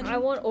villain. I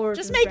want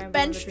Origins. Just make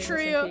Bench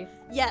Trio.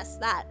 Yes,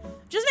 that.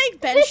 Just make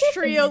Bench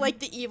Trio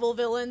the evil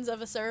villains of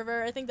a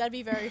server. I think that'd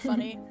be very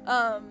funny.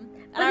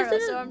 But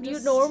isn't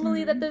it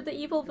normally that they're the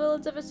evil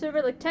villains of a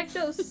server?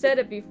 Techno said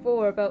it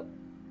before about...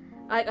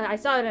 I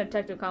saw it in a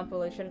Techno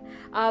compilation.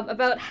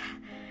 About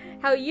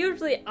how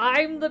usually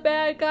I'm the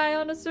bad guy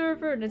on a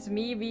server and it's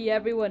me,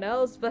 everyone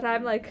else, but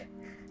I'm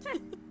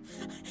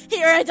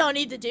here, I don't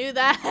need to do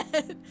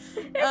that.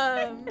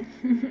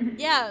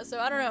 Yeah, so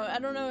I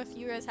don't know if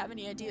you guys have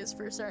any ideas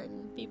for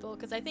certain people,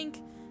 because I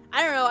think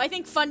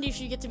Fundy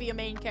should get to be a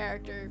main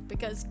character,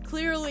 because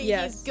clearly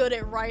he's good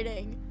at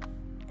writing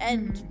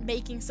and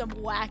making some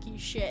wacky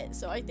shit,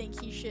 so I think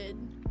he should.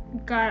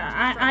 God,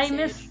 I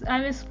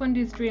miss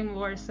Fundy's Dream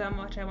lore so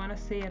much. I want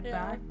to see it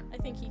back. I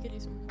think he could do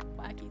some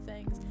wacky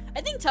things. I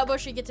think Tubbo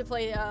should get to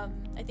play, I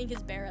think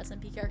his Bear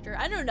SMP character.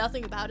 I know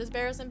nothing about his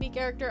Bear SMP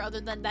character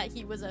other than that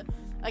he was a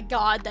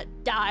god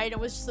that died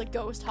and was just a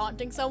ghost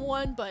haunting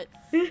someone, but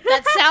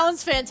that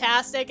sounds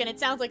fantastic, and it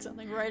sounds like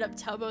something right up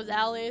Tubbo's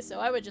alley, so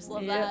I would just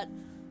love that.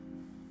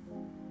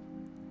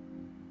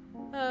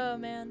 Oh,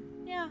 man.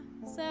 Yeah,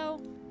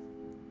 so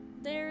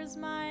there's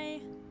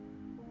my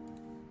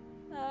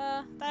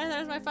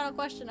there's my final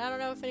question. I don't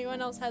know if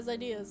anyone else has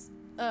ideas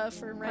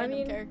for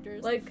random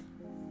characters.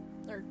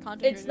 Or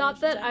content. It's not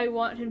that I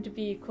want him to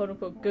be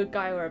quote-unquote good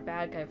guy or a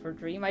bad guy for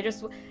Dream. I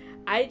just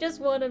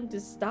want him to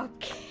stop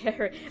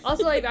caring.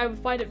 Also, I would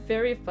find it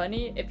very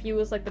funny if he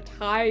was the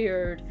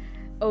tired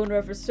owner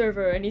of a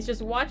server and he's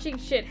just watching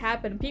shit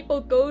happen.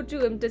 People go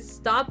to him to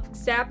stop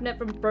Sapnet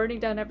from burning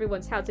down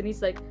everyone's house, and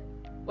he's like,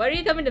 "What are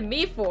you coming to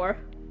me for?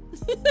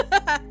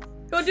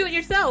 Go do it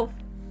yourself."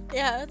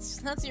 Yeah,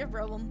 that's your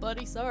problem,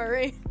 buddy.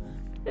 Sorry.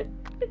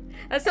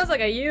 That sounds like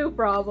a you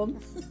problem.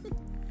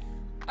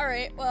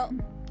 Alright, well,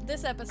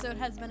 this episode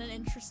has been an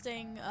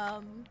interesting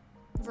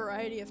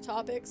variety of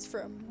topics,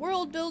 from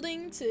world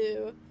building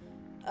to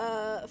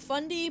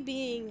Fundy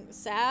being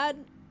sad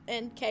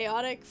and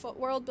chaotic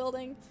world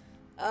building,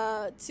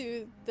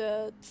 to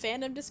the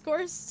fandom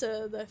discourse,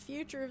 to the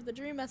future of the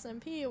Dream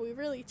SMP. We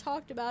really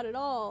talked about it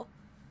all.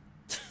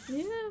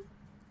 Yeah.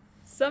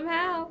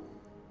 Somehow.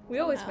 We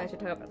always manage to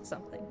talk about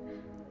something.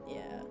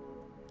 Yeah.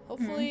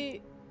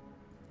 Hopefully.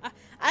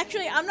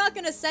 Actually, I'm not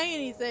gonna say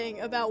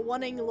anything about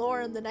wanting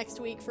Lauren the next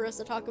week for us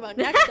to talk about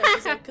next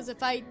episode, because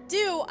if I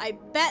do, I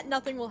bet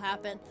nothing will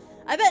happen.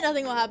 I bet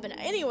nothing will happen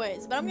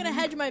anyways, but I'm gonna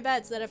hedge my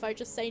bets that if I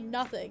just say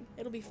nothing,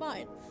 it'll be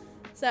fine.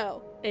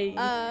 So,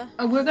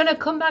 we're gonna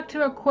come back to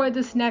record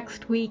this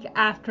next week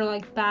after,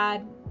 like,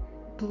 Bad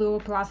blew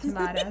up Las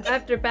Matas.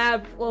 After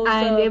Bad blows up,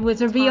 and it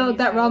was revealed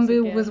that Tommy's house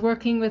Ranboo again. was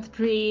working with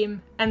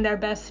Dream and their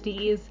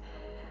besties.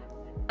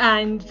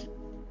 And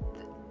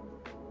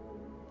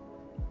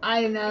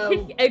I don't know.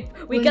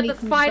 we when get he the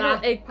comes final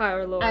back egg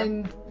power lore.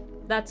 and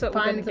That's what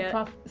we're gonna finds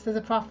get. says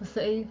a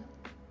prophecy.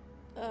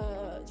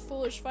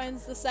 Foolish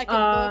finds the second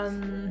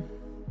book.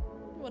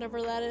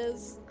 Whatever that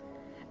is.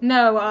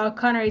 No,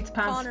 Connor eats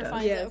pants. Connor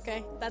finds Yes. it,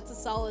 okay. That's a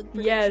solid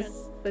prediction.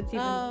 Yes, that's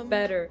even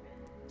better.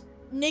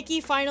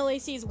 Nikki finally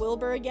sees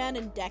Wilbur again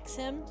and decks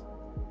him.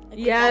 I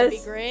think Yes. that'd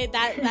be great.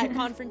 That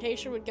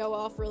confrontation would go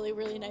off really,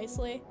 really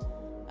nicely.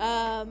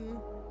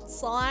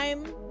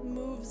 Slime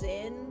moves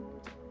in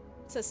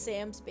to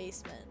Sam's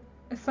basement.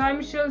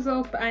 Slime shows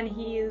up and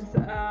he's He's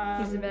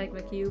a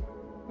magma cube.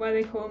 what do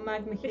they call him?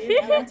 Magma Cube.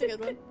 Yeah, that's a good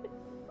one.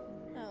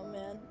 Oh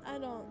man,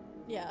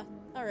 yeah.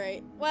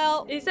 Alright.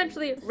 Well,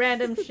 Essentially,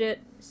 random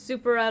shit,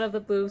 super out of the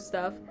blue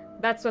stuff.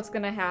 That's what's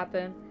gonna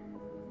happen.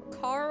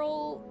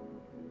 Carl...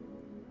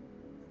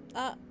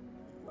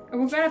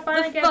 We're gonna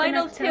finally The get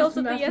final next tales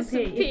of from the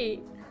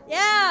SMP.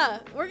 Yeah!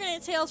 We're gonna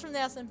get Tales from the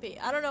SMP.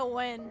 I don't know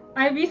when.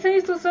 I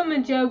recently saw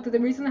someone joke that the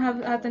reason there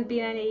hasn't been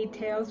any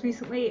tales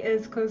recently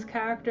is because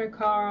character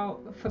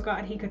Carl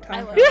forgot he could I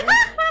talk. love it.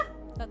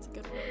 That's a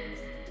good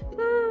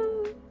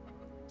one.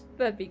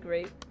 That'd be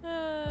great.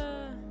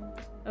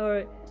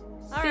 Alright.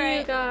 See you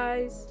Alright.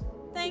 guys.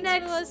 Thanks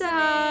Next for listening.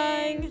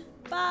 time.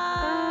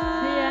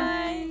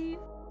 Bye.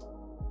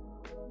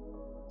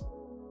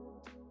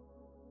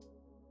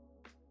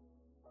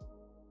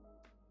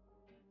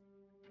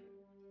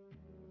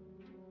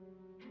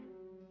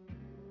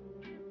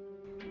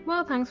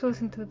 Well, thanks for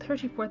listening to the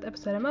 34th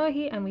episode of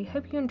Mohi, and we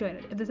hope you enjoyed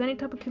it. If there's any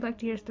topic you'd like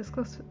to hear us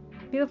discuss,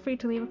 feel free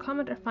to leave a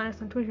comment or find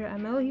us on Twitter at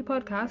Mohi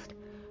Podcast.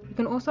 You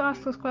can also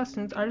ask us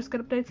questions or just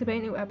get updates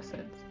about new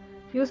episodes.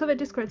 We also have a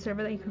Discord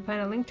server that you can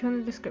find a link to in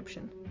the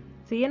description.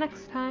 See you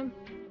next time!